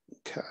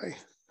 Okay.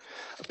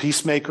 A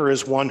peacemaker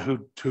is one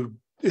who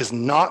is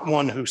not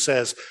one who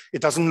says,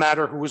 it doesn't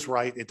matter who was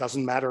right, it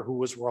doesn't matter who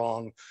was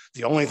wrong.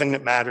 The only thing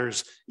that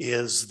matters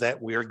is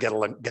that we're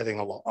getting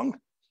along.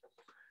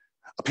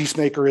 A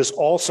peacemaker is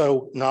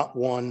also not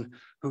one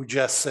who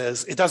just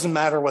says, it doesn't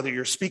matter whether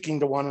you're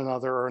speaking to one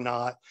another or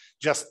not,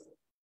 just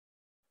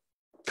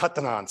cut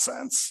the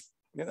nonsense,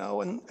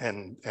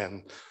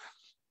 and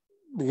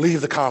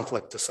leave the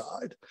conflict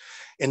aside.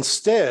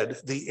 Instead,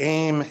 the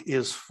aim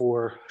is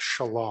for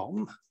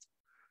shalom.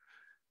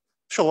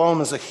 Shalom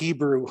is a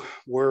Hebrew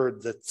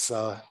word that's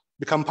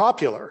become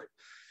popular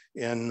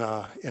in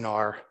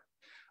our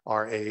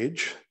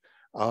age,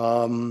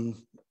 and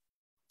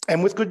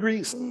with good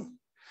reason.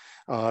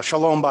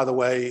 Shalom, by the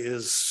way,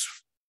 is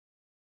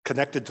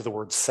connected to the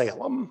word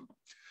Salem.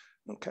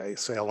 Okay,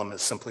 Salem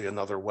is simply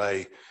another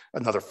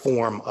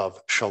form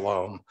of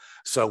shalom.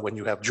 So when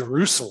you have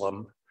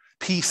Jerusalem,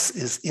 peace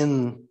is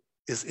in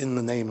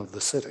the name of the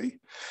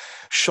city.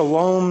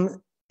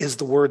 Shalom is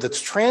the word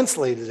that's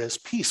translated as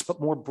peace, but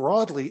more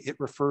broadly, it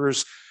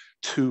refers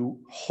to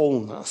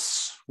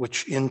wholeness,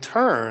 which in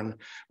turn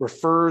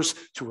refers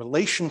to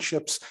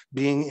relationships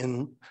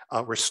being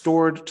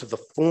restored to the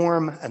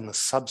form and the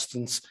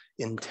substance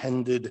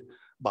intended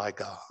by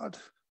God.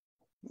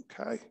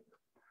 Okay?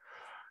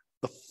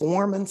 The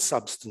form and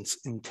substance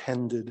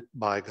intended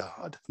by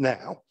God.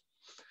 Now,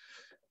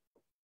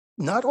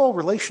 not all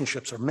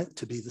relationships are meant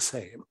to be the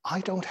same.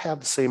 I don't have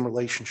the same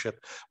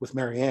relationship with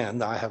Marianne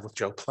that I have with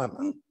Joe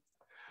Clement.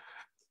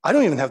 I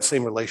don't even have the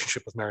same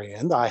relationship with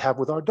Marianne that I have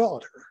with our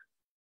daughter.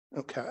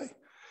 Okay.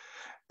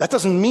 That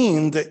doesn't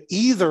mean that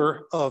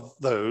either of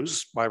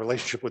those, my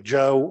relationship with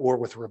Joe or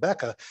with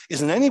Rebecca,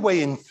 is in any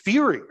way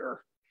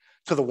inferior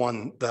to the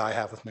one that I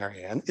have with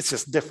Marianne. It's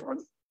just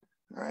different,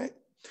 all right?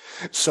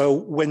 So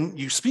when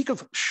you speak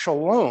of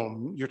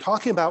shalom, you're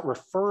talking about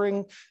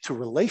referring to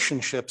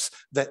relationships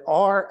that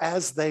are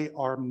as they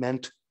are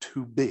meant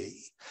to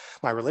be.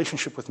 My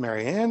relationship with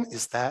Marianne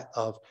is that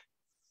of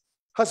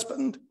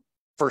husband,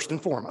 first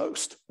and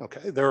foremost,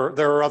 okay? There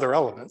are other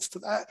elements to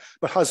that,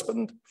 but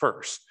husband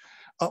first.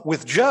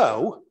 With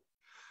Joe,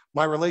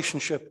 my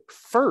relationship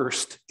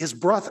first is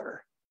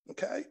brother,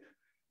 okay?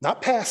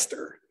 Not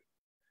pastor.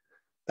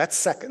 That's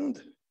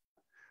second,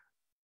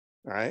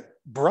 all right?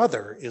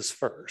 Brother is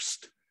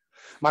first.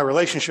 My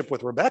relationship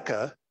with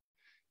Rebecca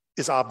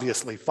is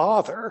obviously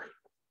father,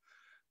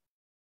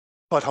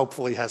 but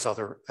hopefully has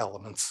other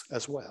elements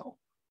as well,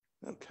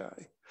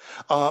 okay?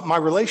 My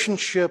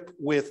relationship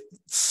with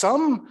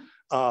some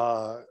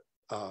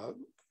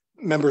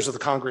members of the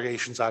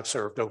congregations I've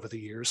served over the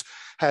years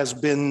has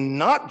been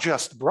not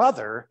just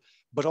brother,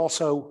 but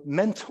also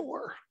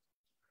mentor,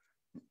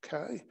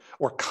 okay,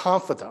 or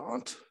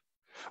confidant,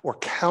 or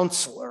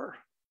counselor,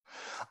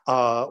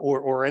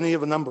 or any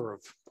of a number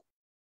of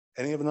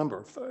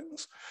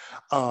things.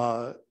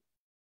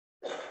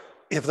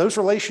 If those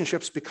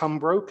relationships become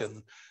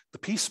broken, the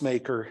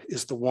peacemaker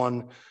is the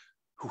one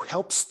who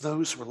helps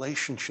those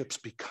relationships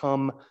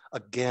become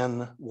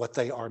again what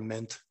they are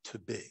meant to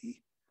be.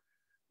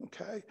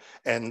 Okay,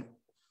 and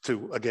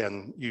to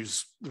again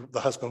use the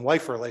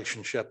husband-wife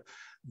relationship,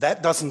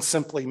 that doesn't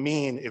simply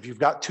mean if you've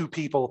got two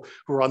people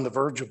who are on the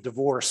verge of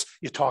divorce,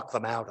 you talk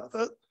them out of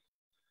it.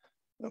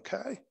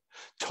 Okay,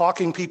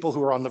 talking people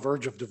who are on the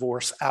verge of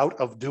divorce out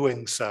of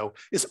doing so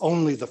is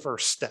only the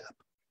first step.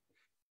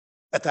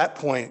 At that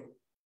point,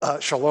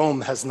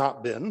 shalom has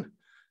not been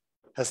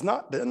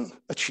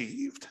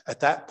achieved. At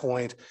that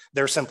point,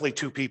 they're simply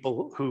two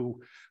people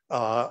who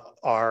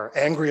are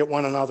angry at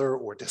one another,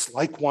 or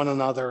dislike one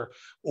another,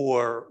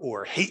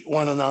 or hate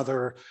one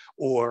another,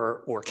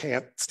 or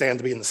can't stand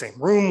to be in the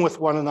same room with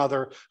one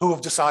another, who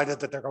have decided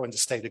that they're going to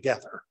stay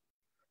together.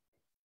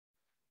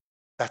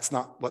 That's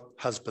not what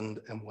husband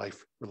and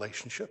wife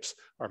relationships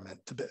are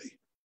meant to be.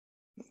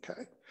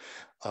 Okay,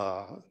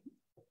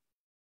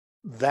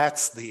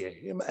 that's the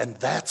aim, and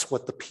that's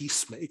what the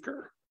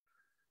peacemaker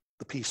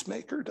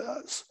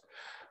does.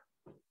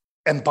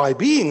 And by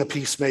being a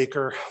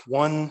peacemaker,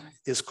 one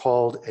is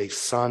called a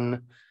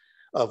son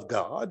of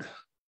God.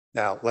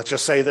 Now, let's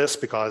just say this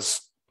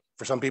because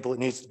for some people it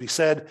needs to be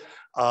said.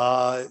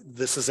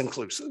 This is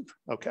inclusive,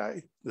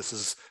 okay? This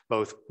is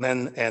both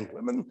men and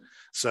women.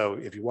 So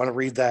if you want to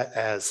read that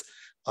as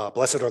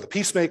blessed are the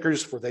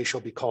peacemakers, for they shall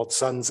be called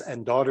sons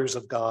and daughters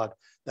of God,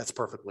 that's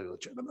perfectly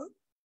legitimate,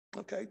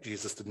 okay?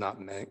 Jesus did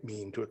not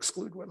mean to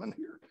exclude women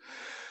here.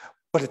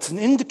 But it's an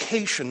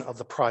indication of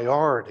the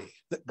priority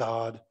that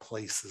God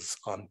places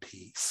on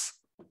peace,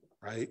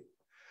 right?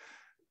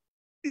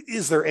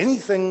 Is there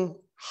anything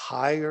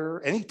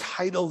higher, any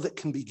title that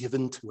can be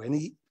given to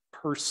any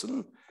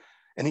person,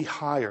 any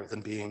higher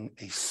than being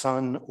a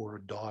son or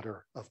a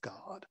daughter of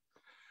God?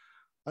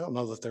 I don't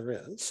know that there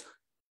is.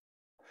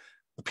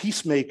 The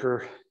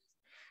peacemaker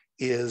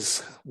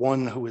is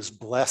one who is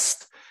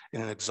blessed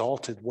in an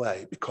exalted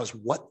way because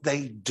what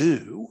they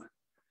do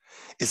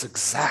is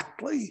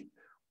exactly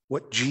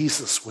what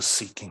Jesus was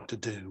seeking to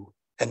do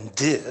and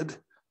did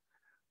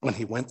when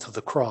he went to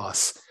the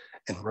cross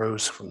and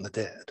rose from the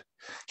dead.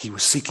 He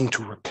was seeking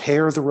to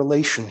repair the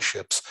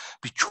relationships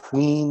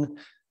between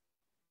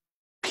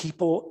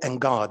people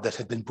and God that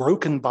had been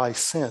broken by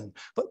sin,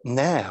 but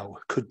now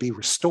could be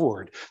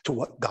restored to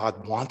what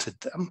God wanted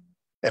them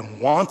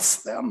and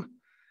wants them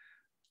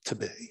to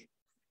be.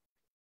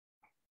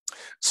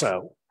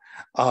 So,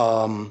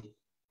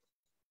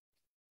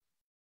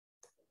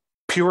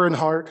 pure in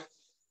heart,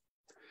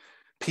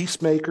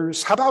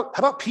 peacemakers. How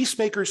about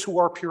peacemakers who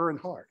are pure in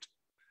heart?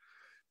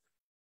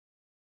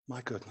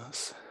 My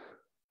goodness.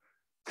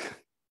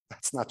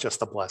 That's not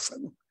just a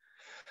blessing.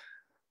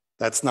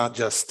 That's not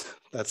just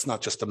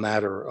a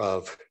matter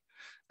of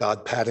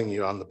God patting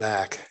you on the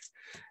back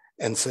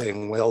and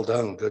saying, well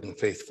done, good and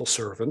faithful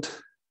servant.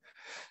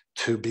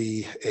 To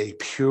be a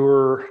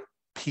pure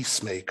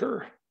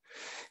peacemaker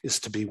is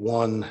to be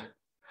one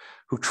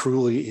who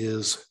truly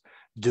is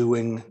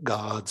doing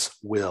God's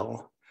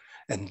will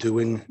and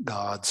doing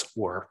God's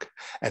work,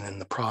 and in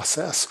the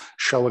process,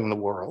 showing the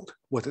world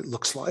what it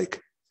looks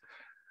like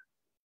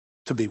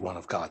to be one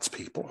of God's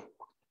people.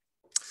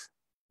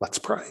 Let's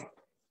pray.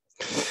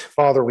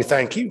 Father, we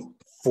thank you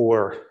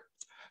for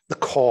the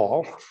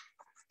call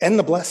and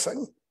the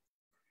blessing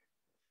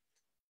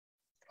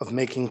of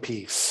making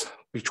peace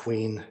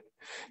between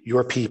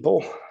your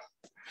people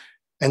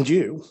and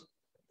you,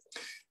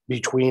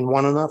 between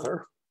one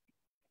another,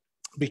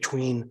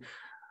 between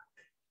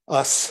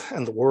us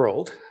and the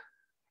world.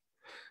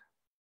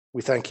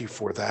 We thank you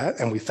for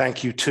that, and we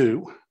thank you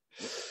too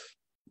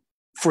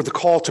for the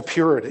call to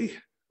purity,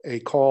 a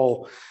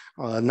call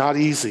not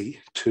easy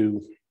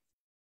to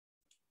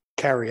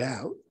carry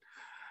out,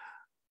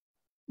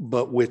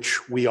 but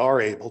which we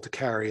are able to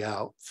carry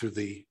out through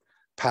the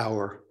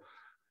power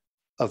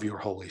of your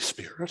Holy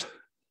Spirit.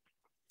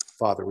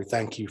 Father, we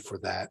thank you for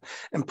that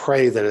and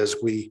pray that as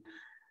we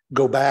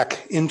go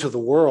back into the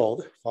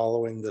world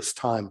following this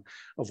time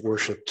of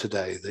worship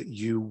today, that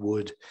you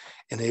would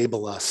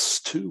enable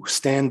us to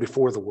stand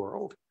before the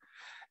world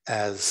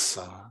as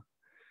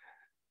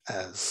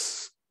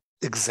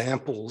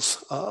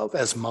examples of,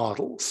 as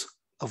models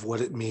of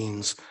what it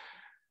means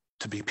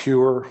to be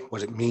pure,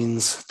 what it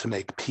means to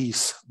make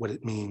peace, what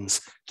it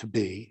means to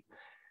be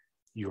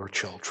your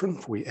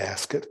children. We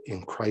ask it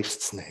in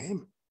Christ's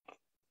name.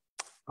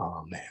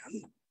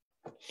 Amen.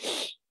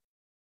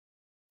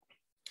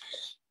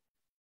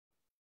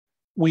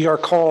 We are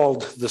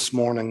called this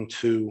morning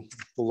to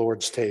the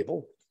Lord's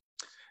table,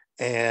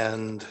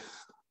 and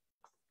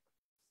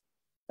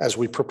as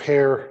we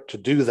prepare to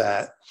do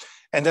that,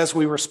 and as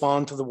we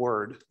respond to the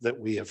word that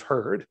we have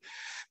heard,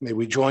 may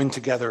we join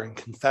together in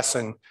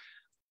confessing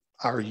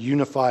our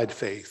unified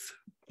faith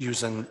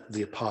using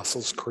the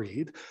Apostles'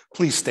 Creed.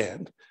 Please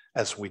stand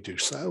as we do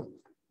so.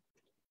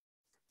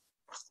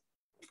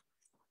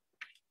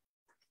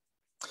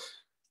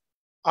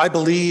 I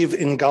believe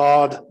in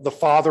God, the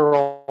Father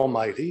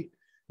Almighty,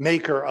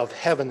 maker of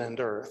heaven and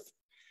earth,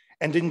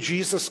 and in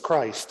Jesus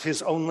Christ,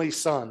 his only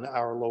Son,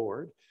 our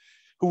Lord,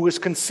 who was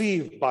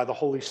conceived by the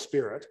Holy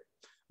Spirit,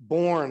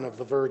 born of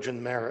the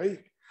Virgin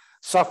Mary,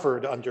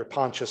 suffered under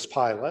Pontius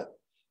Pilate,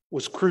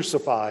 was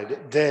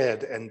crucified,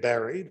 dead, and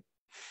buried.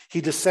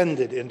 He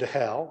descended into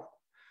hell.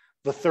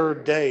 The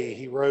third day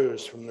he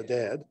rose from the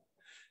dead.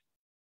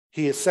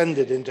 He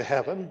ascended into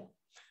heaven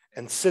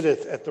and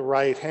sitteth at the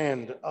right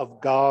hand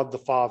of God the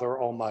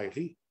Father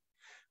Almighty.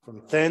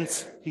 From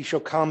thence he shall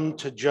come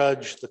to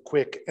judge the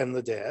quick and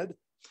the dead.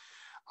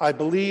 I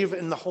believe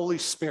in the Holy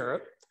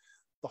Spirit,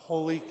 the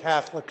Holy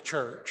Catholic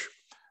Church,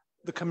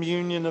 the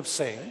communion of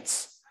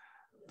saints,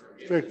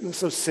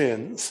 forgiveness of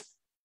sins,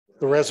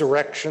 the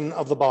resurrection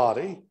of the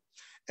body,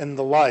 and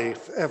the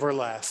life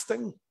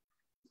everlasting.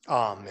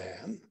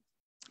 Amen.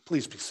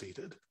 Please be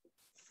seated.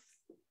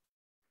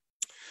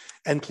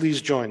 And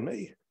please join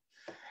me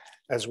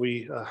as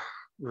we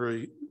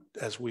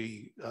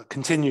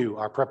continue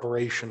our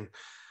preparation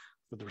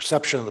for the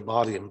reception of the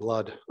body and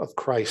blood of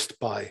Christ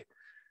by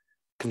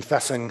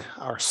confessing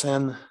our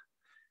sin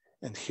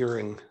and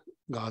hearing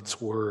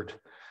God's word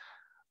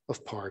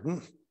of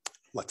pardon.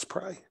 Let's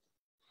pray.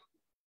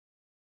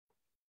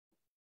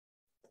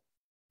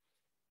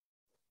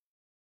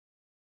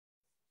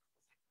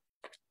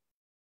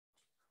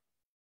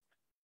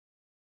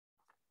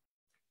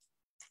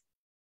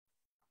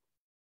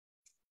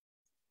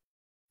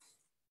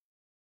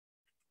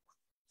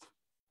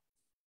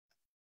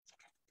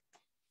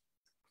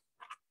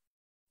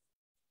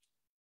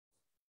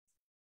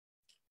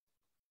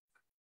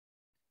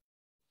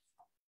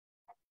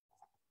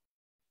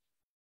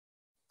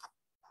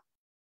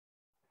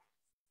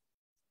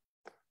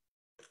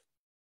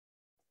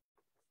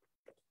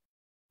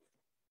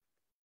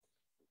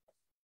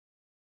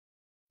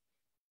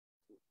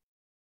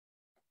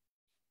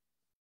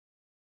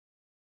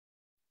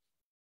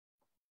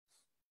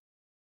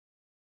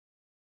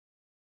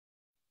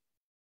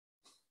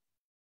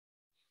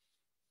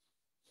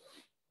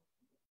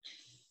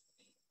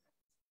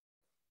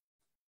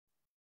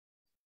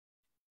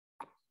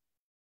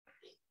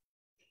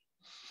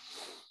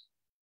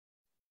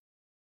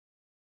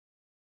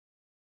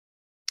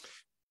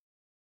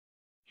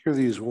 Hear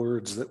these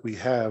words that we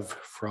have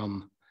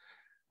from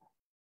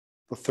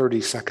the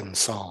 32nd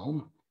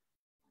Psalm.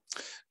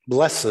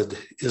 Blessed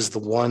is the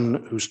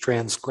one whose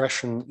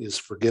transgression is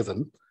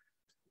forgiven,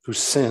 whose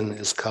sin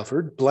is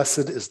covered.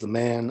 Blessed is the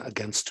man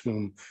against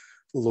whom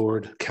the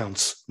Lord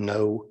counts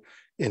no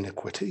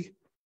iniquity,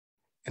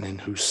 and in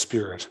whose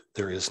spirit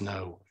there is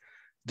no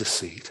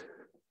deceit.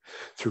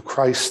 Through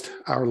Christ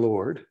our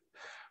Lord,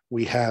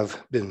 we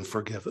have been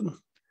forgiven.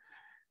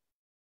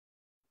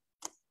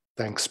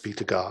 Thanks be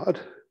to God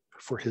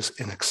for his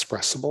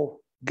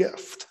inexpressible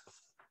gift.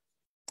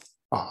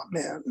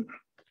 Amen.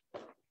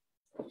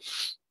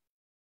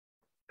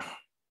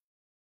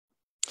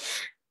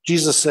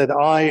 Jesus said,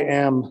 I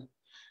am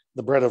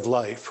the bread of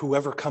life.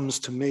 Whoever comes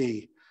to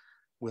me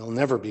will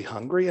never be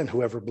hungry, and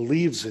whoever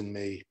believes in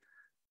me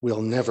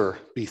will never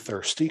be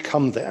thirsty.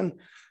 Come then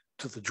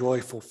to the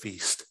joyful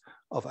feast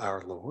of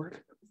our Lord.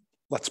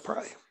 Let's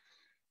pray.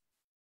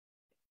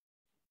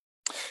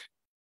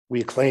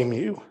 We acclaim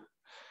you,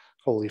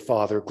 Holy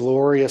Father,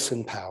 glorious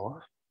in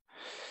power.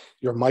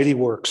 Your mighty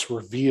works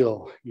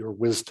reveal your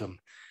wisdom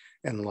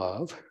and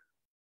love.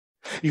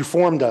 You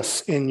formed us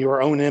in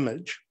your own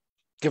image,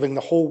 giving the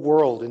whole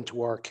world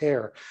into our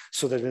care,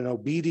 so that in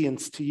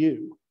obedience to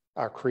you,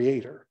 our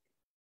Creator,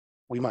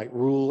 we might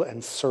rule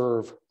and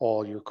serve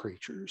all your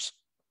creatures.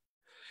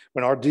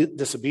 When our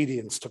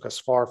disobedience took us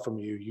far from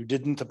you, you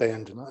didn't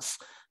abandon us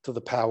to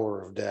the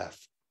power of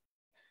death.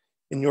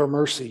 In your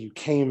mercy, you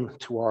came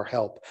to our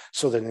help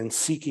so that in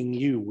seeking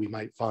you, we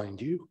might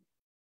find you.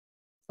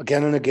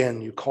 Again and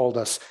again, you called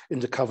us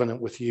into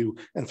covenant with you,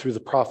 and through the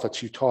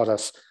prophets, you taught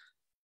us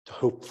to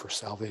hope for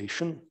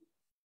salvation.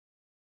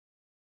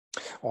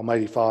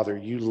 Almighty Father,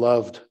 you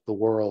loved the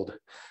world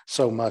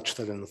so much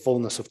that in the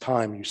fullness of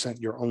time you sent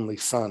your only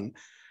Son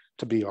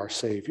to be our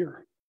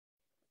Savior.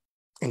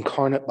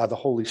 Incarnate by the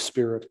Holy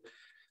Spirit,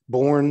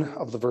 born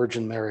of the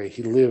Virgin Mary,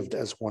 he lived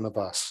as one of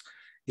us,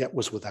 yet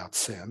was without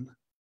sin.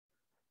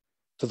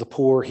 To the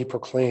poor, he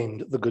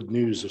proclaimed the good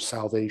news of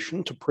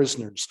salvation. To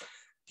prisoners,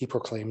 he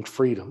proclaimed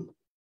freedom.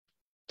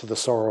 To the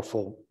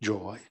sorrowful,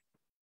 joy.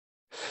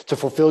 To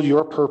fulfill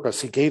your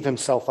purpose, he gave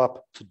himself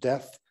up to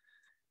death,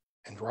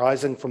 and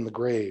rising from the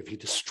grave, he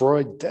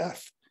destroyed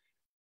death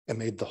and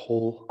made the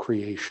whole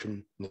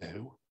creation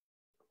new.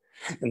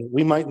 And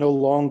we might no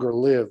longer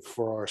live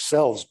for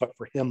ourselves, but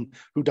for him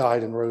who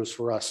died and rose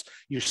for us.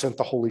 You sent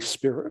the Holy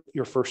Spirit,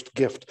 your first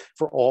gift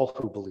for all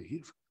who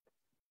believe,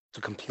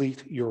 to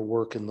complete your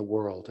work in the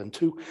world and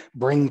to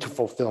bring to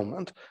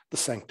fulfillment the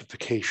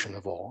sanctification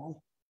of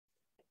all.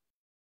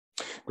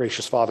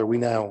 Gracious Father, we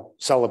now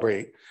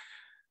celebrate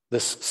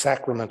this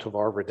sacrament of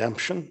our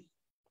redemption,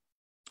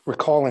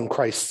 recalling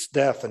Christ's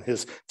death and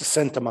his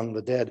descent among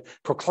the dead,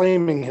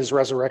 proclaiming his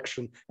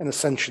resurrection and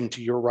ascension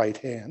to your right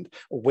hand,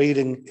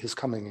 awaiting his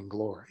coming in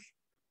glory.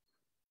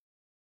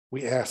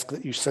 We ask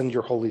that you send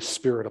your Holy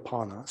Spirit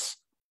upon us,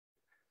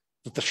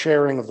 that the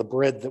sharing of the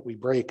bread that we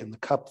break and the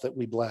cup that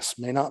we bless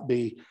may not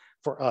be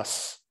for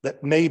us,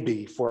 that may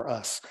be for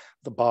us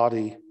the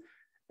body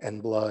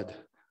and blood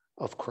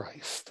of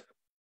Christ.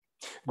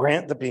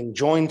 Grant that being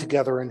joined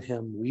together in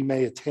him, we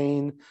may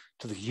attain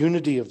to the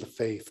unity of the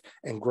faith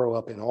and grow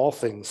up in all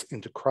things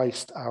into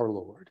Christ our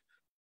Lord,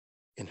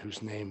 in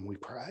whose name we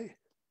pray.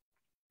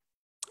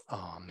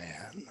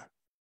 Amen.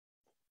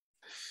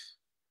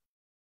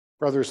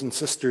 Brothers and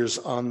sisters,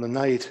 on the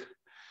night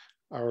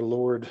our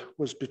Lord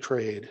was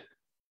betrayed,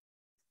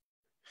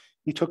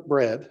 he took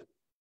bread,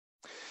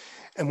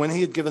 and when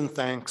he had given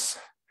thanks,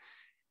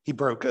 he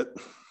broke it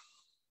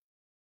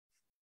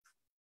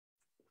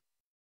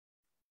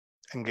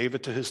and gave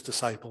it to his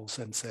disciples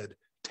and said,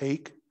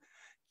 "Take,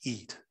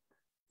 eat.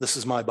 This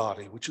is my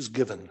body, which is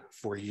given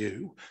for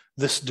you.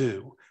 This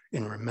do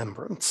in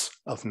remembrance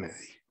of me."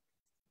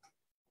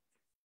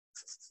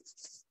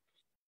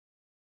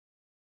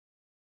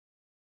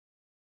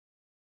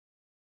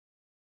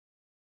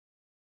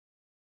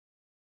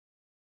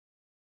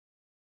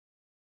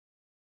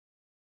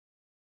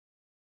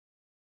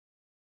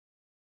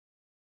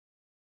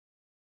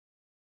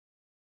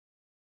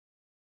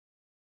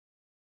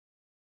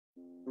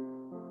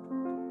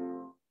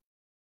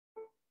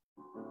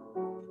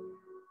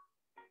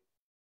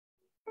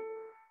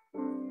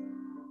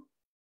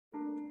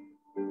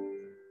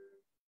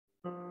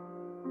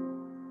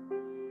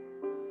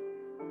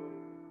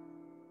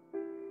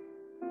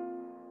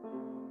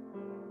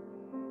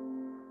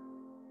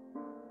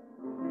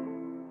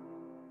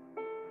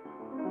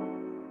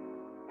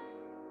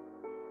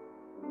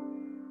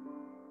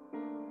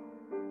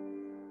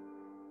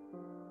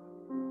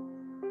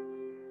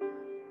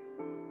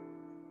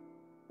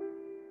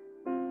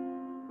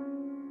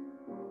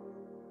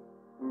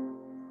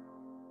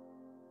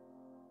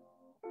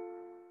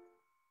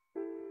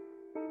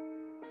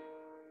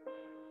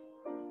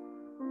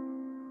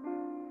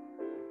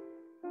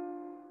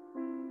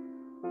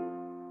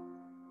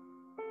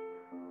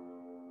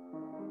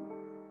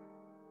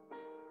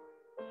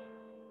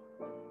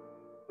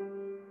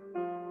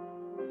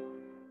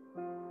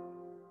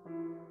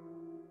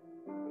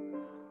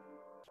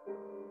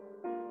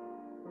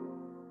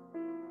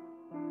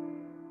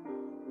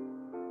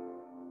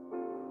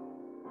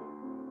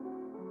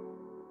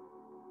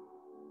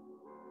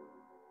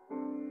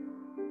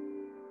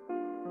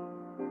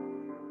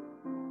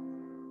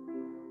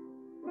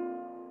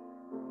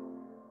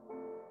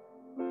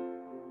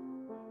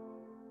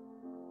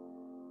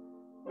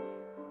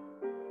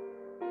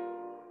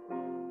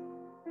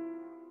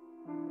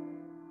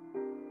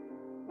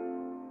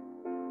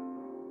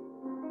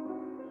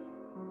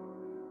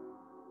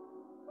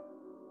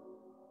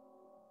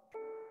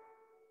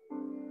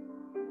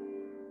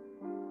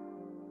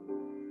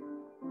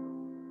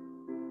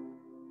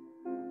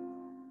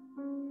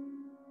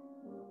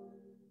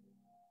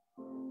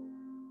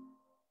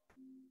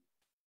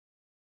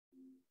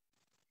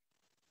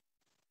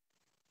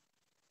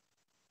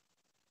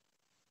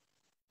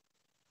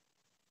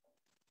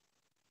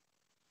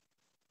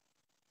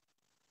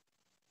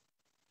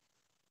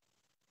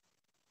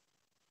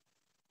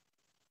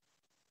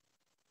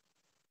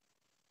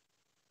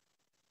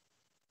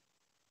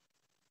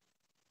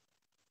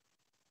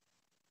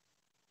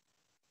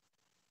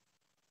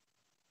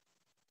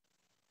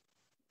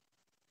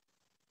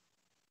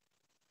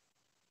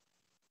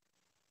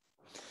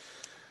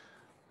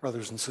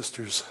 Brothers and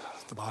sisters,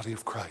 the body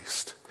of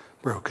Christ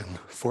broken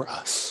for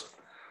us.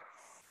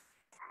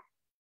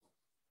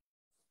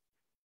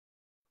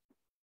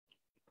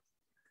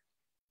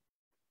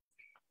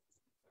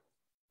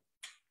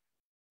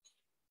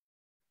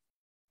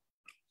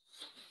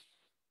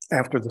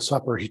 After the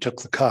supper, he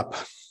took the cup,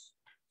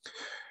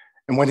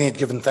 and when he had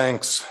given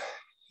thanks,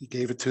 he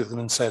gave it to them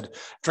and said,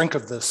 "Drink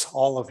of this,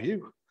 all of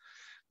you.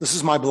 This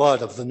is my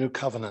blood of the new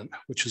covenant,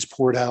 which is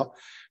poured out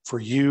for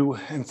you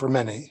and for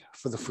many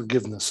for the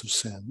forgiveness of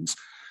sins.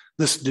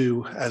 This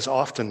do as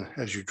often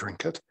as you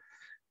drink it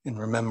in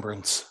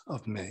remembrance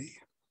of me.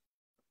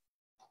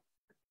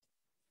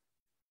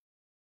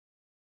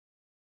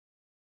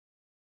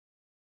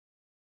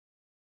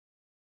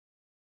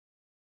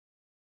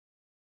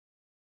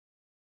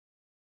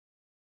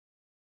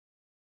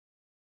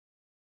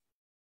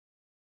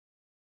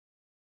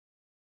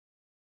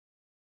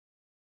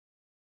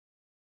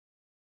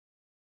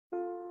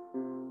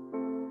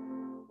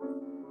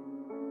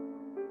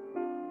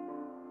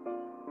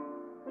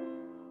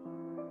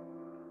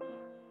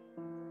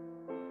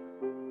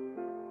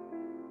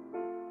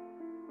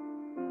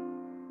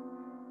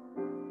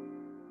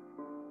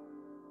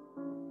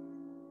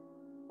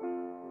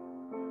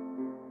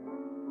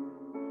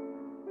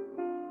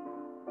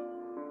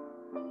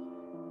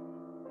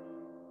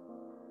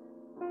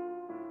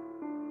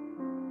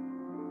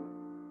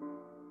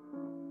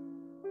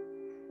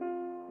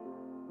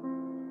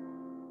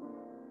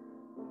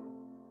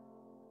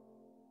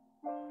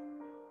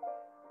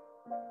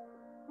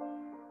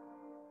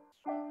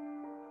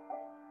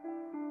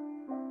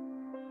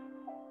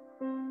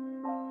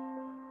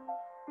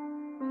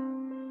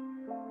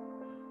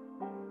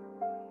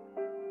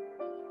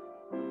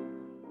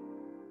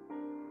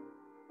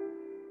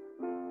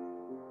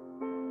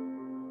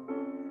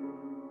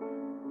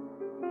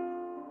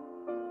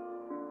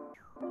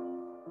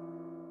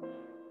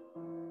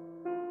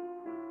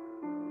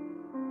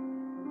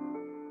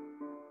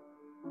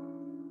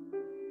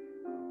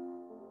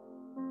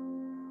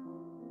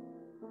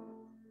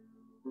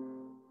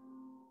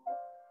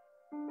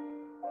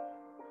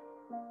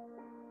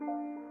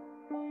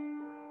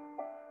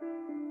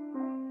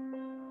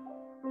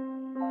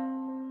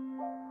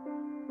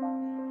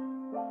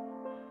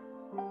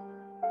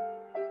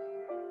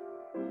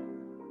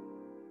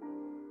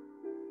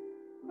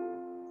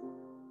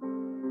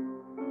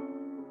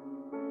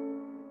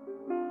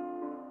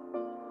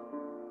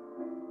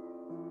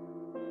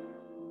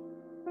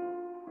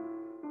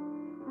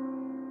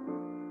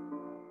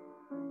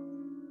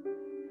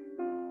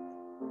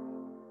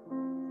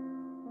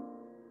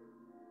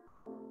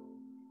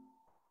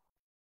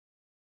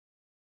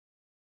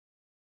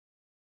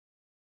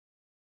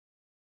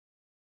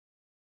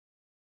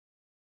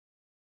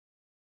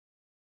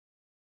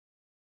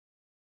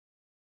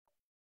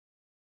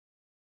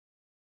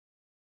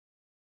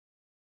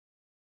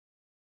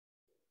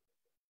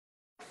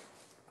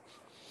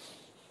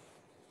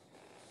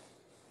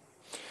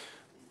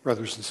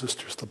 Brothers and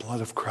sisters, the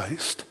blood of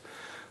Christ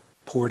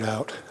poured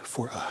out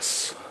for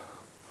us.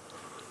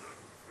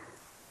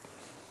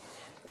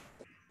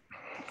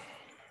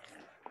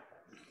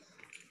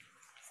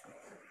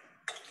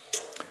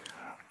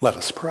 Let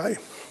us pray.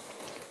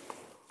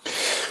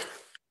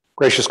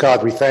 Gracious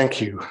God, we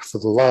thank you for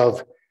the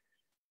love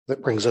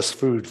that brings us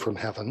food from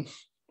heaven,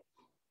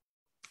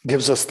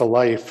 gives us the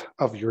life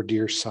of your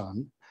dear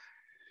Son,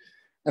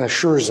 and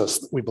assures us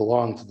that we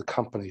belong to the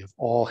company of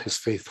all his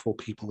faithful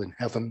people in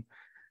heaven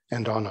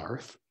and on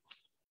earth.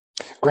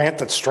 Grant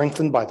that,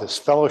 strengthened by this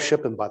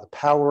fellowship and by the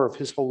power of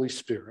his Holy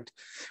Spirit,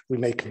 we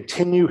may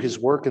continue his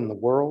work in the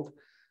world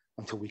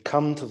until we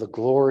come to the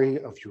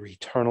glory of your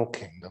eternal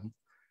kingdom.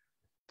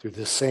 Through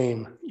this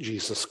same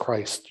Jesus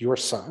Christ, your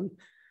Son,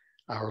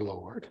 our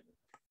Lord.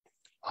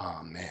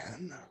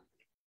 Amen.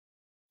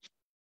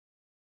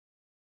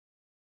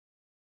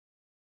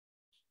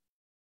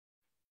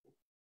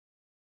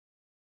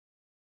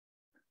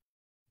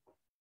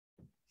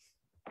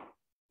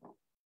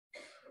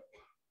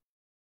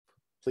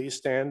 Please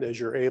stand as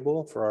you're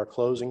able for our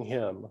closing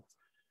hymn,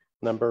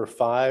 number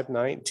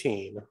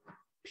 519,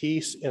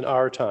 Peace in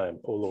Our Time,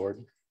 O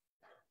Lord.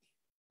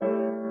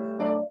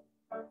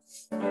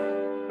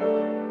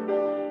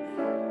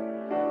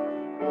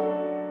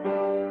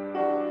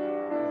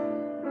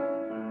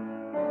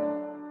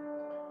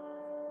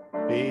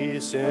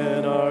 Peace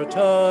in our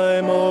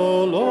time,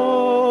 O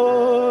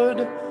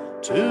Lord,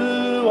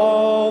 to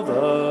all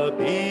the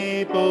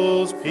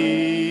people's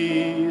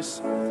peace.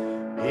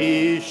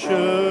 Peace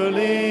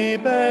surely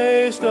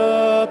based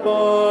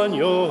upon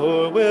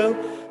your will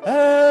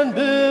and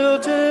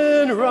built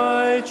in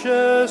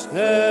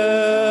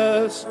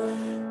righteousness.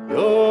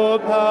 Your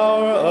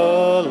power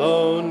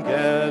alone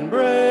can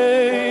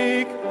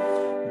break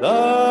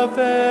the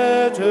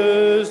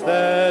fetters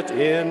that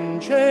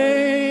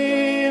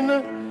enchain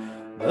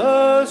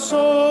the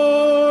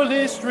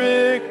sorely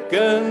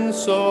stricken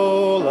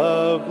soul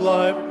of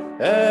life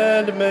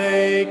and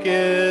make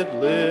it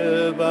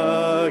live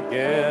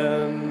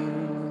again.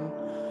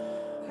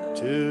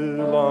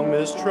 Too long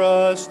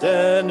mistrust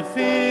and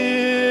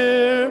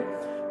fear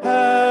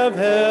have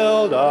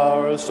held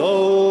our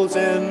souls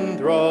in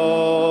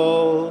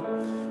thrall.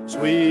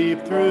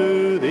 Sweep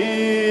through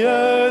the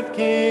earth,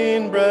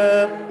 keen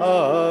breath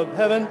of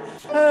heaven,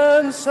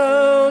 and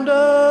sound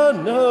a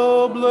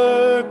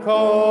nobler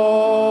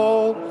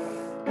call.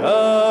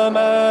 Come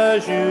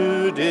as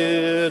you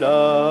did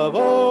of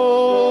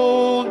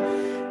old,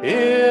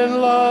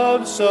 in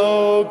love's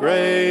so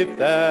great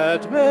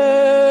that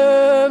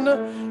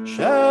man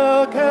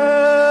shall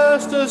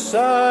cast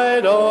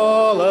aside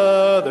all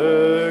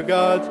other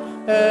gods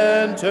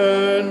and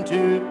turn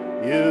to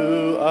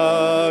you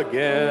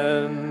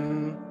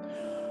again.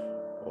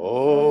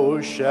 Oh,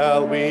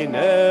 shall we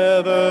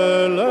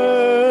never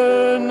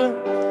learn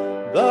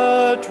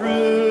the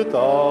truth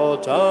all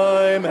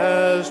time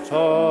has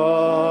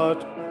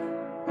taught,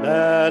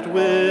 that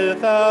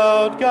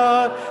without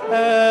God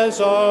as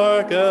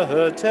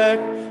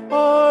architect,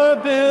 our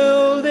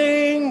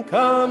building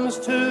comes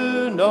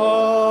to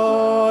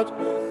naught?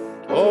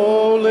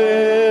 O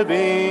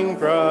living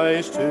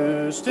Christ,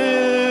 who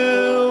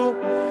still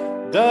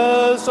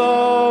does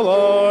all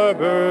our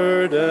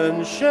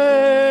burdens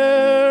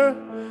share,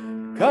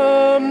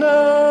 come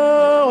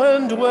now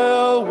and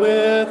dwell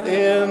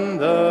within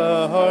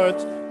the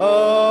hearts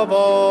of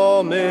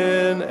all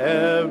men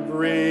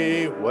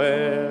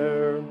everywhere.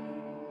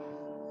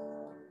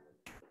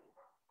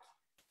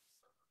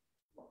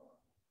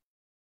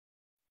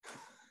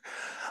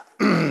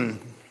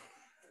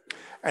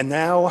 And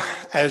now,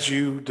 as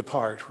you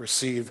depart,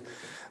 receive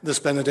this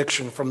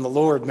benediction from the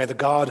Lord. May the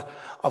God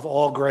of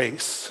all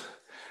grace,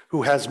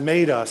 who has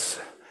made us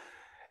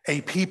a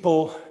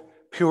people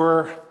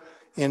pure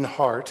in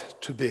heart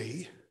to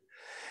be,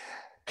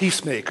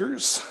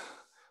 peacemakers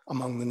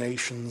among the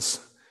nations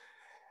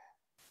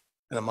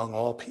and among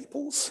all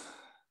peoples,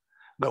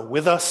 go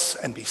with us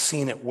and be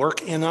seen at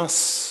work in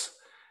us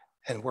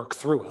and work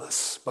through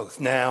us, both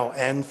now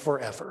and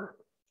forever.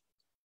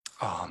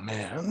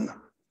 Amen.